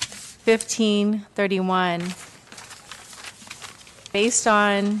 15, 31. Based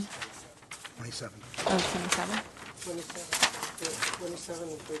on 27. Oh, 27. 27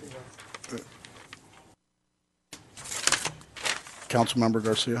 and 31. Councilmember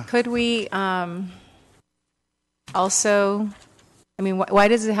Garcia. Could we also, I mean, why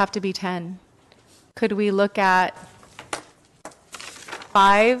does it have to be 10? Could we look at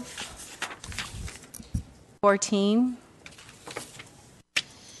 5, 14,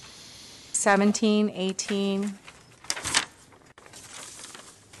 17, 18,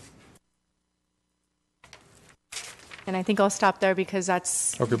 and I think I'll stop there because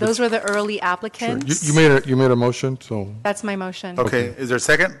those were the early applicants. Sure. You made a motion, so. That's my motion. Okay, is there a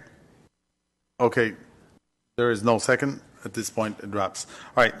second? Okay, There is no second. At this point, it drops.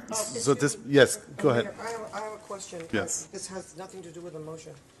 All right, so this, yes, go ahead. I have a question. Yes. This has nothing to do with the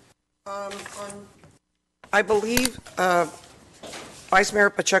motion. I believe, Vice Mayor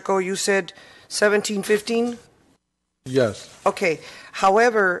Pacheco, you said 1715? Yes. Okay.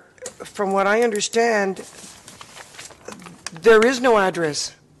 However, from what I understand, there is no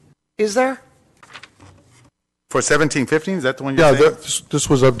address. Is there? For 1715, is that the one you're saying? Yeah, this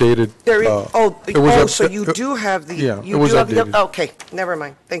was updated. There is, It was so you do have the. Yeah, you it was do have the- updated. Okay, never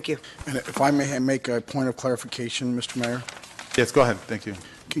mind. Thank you. And if I may make a point of clarification, Mr. Mayor? Yes, go ahead. Thank you.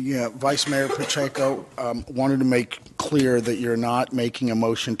 Yeah, Vice Mayor Pacheco wanted to make clear that you're not making a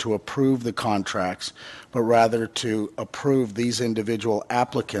motion to approve the contracts, but rather to approve these individual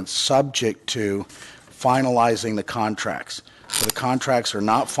applicants subject to finalizing the contracts. So the contracts are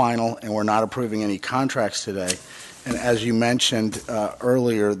not final, and we're not approving any contracts today. And as you mentioned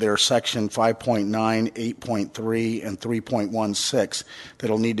earlier, there's Section 5.9, 8.3, and 3.16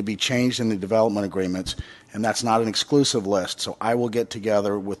 that'll need to be changed in the development agreements, and that's not an exclusive list. So I will get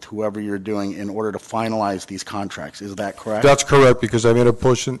together with whoever you're doing in order to finalize these contracts. Is that correct? That's correct, because I made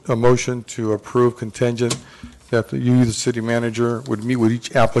a motion to approve contingent that you, the city manager, would meet with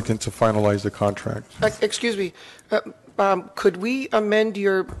each applicant to finalize the contract. Excuse me. Could we amend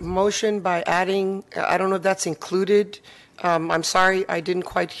your motion by adding, I don't know if that's included. I'm sorry, I didn't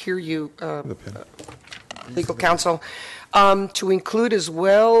quite hear you, legal counsel. To include as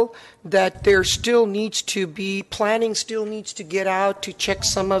well that there still needs to be, planning still needs to get out to check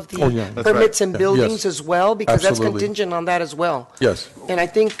some of the permits and buildings as well, because that's contingent on that as well. Yes. And I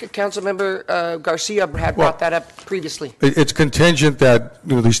think Councilmember Garcia had brought that up previously. It's contingent that,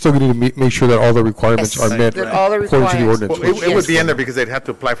 they still need to make sure that all the requirements are met That all the according to the requirements. ordinance. It would be in there because they'd have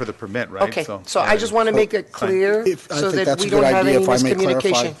to apply for the permit, right? Okay, so I just want to make it clear I so think that that's we a good don't have idea, any if I may clarify.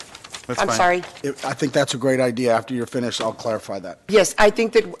 miscommunication. I'm sorry. I think that's a great idea. After you're finished, I'll clarify that. Yes, I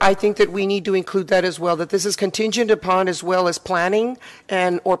think that we need to include that as well, that this is contingent upon as well as planning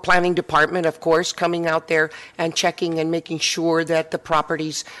or planning department, of course, coming out there and checking and making sure that the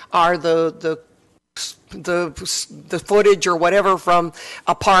properties are the footage or whatever from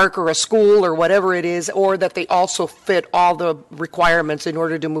a park or a school or whatever it is, or that they also fit all the requirements in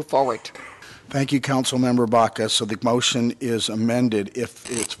order to move forward. Thank you, Councilmember Baca. So the motion is amended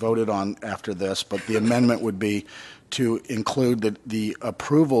if it's voted on after this, but the amendment would be to include that the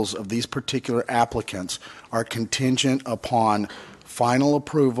approvals of these particular applicants are contingent upon final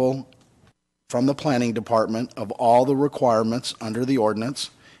approval from the planning department of all the requirements under the ordinance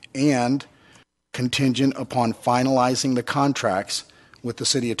and contingent upon finalizing the contracts with the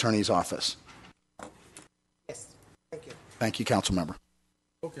city attorney's office. Yes, thank you. Thank you, Councilmember.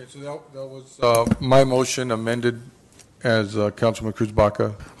 Okay, so that was my motion amended as Councilman Cruz Baca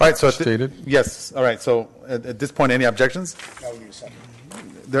All right, so stated. Yes. All right. So at this point, any objections? That would be a second.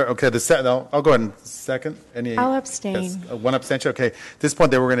 There. Okay. I'll go ahead and second. I'll abstain. Yes, one abstention. Okay. At this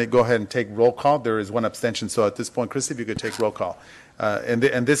point, we're going to go ahead and take roll call. There is one abstention. So at this point, Chris, if you could take roll call, and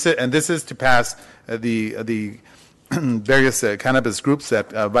this is to pass the various cannabis groups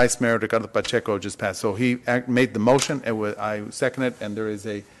that Vice Mayor Ricardo Pacheco just passed. So he made the motion, and I second it, and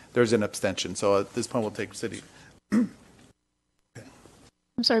there's an abstention. So at this point, we'll take city. I'm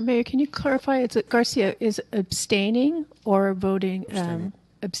sorry, Mayor, can you clarify? It's Garcia is abstaining or voting?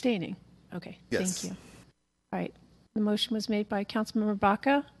 Abstaining. Okay, yes. Thank you. All right. The motion was made by Councilmember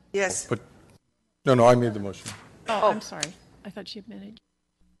Baca? Yes. But no, I made the motion. Oh, I'm sorry. I thought she admitted.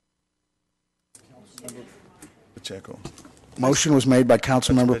 Pacheco. Motion was made by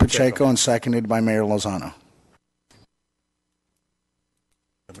Councilmember Pacheco and seconded by Mayor Lozano.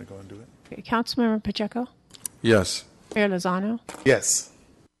 Let me go and do it. Okay, Councilmember Pacheco? Yes. Mayor Lozano? Yes.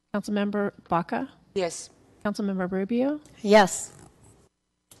 Councilmember Baca? Yes. Councilmember Rubio? Yes.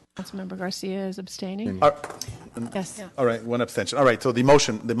 Councilmember Garcia is abstaining? Yes. All right, one abstention. All right, so the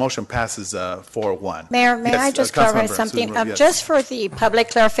motion passes 4-1. Mayor, may I just clarify something? Yes. Just for the public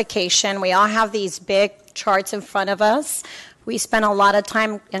clarification, we all have these big charts in front of us. We spent a lot of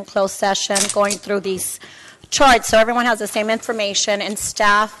time in closed session going through these charts, so everyone has the same information, and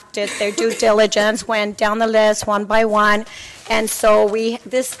staff did their due diligence, went down the list one by one, and so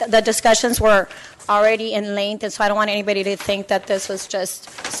the discussions were already in length, and so I don't want anybody to think that this was just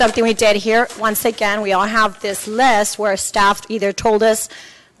something we did here. Once again, we all have this list where staff either told us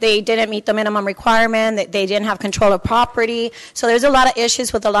they didn't meet the minimum requirement, that they didn't have control of property. So there's a lot of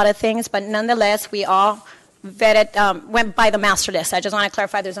issues with a lot of things, but nonetheless, we all vetted, went by the master list. I just want to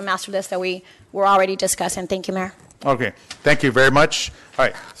clarify there's a master list that we were already discussing. Thank you, Mayor. Okay, thank you very much. All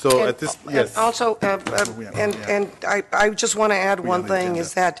right, so at this, yes. And also, and I just want to add one thing,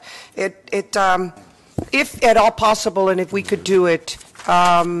 is that if at all possible, and if we could do it,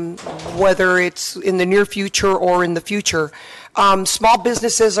 whether it's in the near future or in the future, small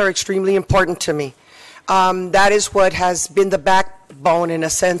businesses are extremely important to me. That is what has been the backbone, in a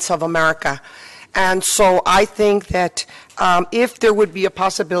sense, of America. And so I think that if there would be a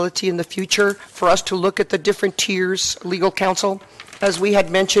possibility in the future for us to look at the different tiers, legal counsel, as we had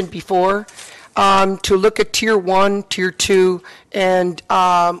mentioned before, to look at Tier 1, Tier 2, and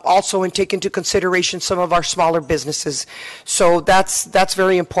also and take into consideration some of our smaller businesses. So that's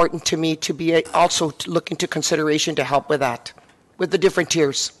very important to me, to be also to look into consideration to help with that, with the different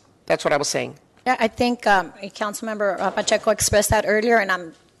tiers. That's what I was saying. Yeah, I think Councilmember Pacheco expressed that earlier, and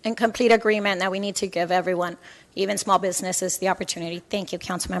I'm in complete agreement that we need to give everyone, even small businesses, the opportunity. Thank you,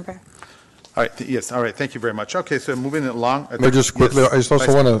 Councilmember. All right, yes, all right, thank you very much. Okay, so moving along. Just quickly, I just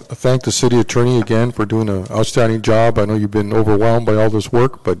also want to thank the city attorney again for doing an outstanding job. I know you've been overwhelmed by all this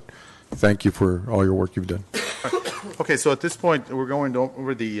work, but thank you for all your work you've done. Okay, so at this point, we're going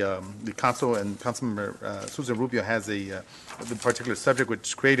over the council, and Councilmember Susan Rubio has the particular subject,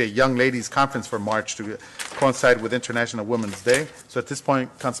 which create a young ladies conference for March to coincide with International Women's Day. So at this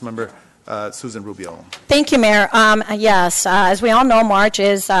point, Councilmember Susan Rubio. Thank you, Mayor. Yes, as we all know, March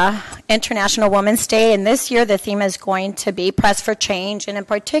is International Women's Day, and this year the theme is going to be Press for Change, and in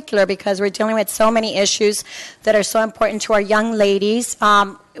particular because we're dealing with so many issues that are so important to our young ladies,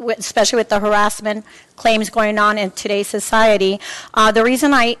 especially with the harassment claims going on in today's society. The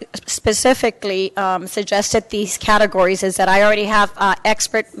reason I specifically suggested these categories is that I already have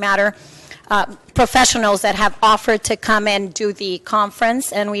expert matter professionals that have offered to come and do the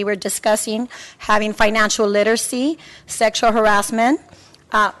conference, and we were discussing having financial literacy, sexual harassment,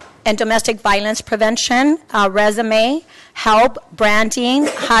 and domestic violence prevention, resume, help, branding,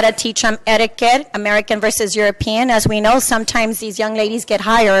 how to teach them etiquette, American versus European. As we know, sometimes these young ladies get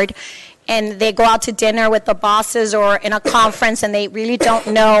hired and they go out to dinner with the bosses or in a conference and they really don't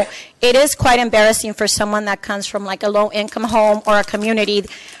know. It is quite embarrassing for someone that comes from like a low-income home or a community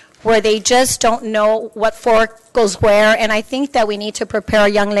where they just don't know what fork goes where. And I think that we need to prepare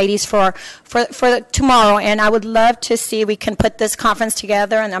young ladies for tomorrow. And I would love to see we can put this conference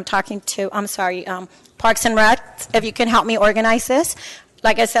together. And I'm talking to, Parks and Rec, if you can help me organize this.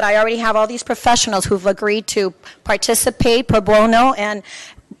 Like I said, I already have all these professionals who've agreed to participate pro bono, and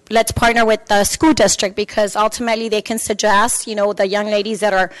let's partner with the school district because ultimately they can suggest, the young ladies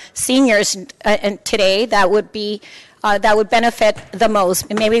that are seniors today that would benefit the most.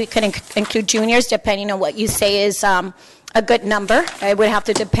 And maybe we could include juniors, depending on what you say is a good number. It would have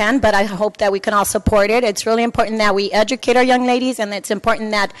to depend, but I hope that we can all support it. It's really important that we educate our young ladies, and it's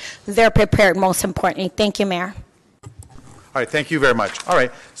important that they're prepared, most importantly. Thank you, Mayor. All right, thank you very much. All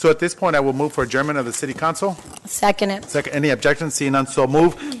right, so at this point, I will move for adjournment of the City Council. Second it. Second. Any objections? Seeing none, so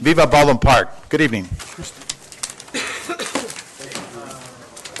move. Viva Baldwin Park. Good evening.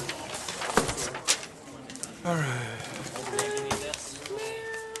 All right.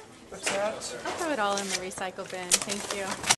 What's that? I'll throw it all in the recycle bin. Thank you.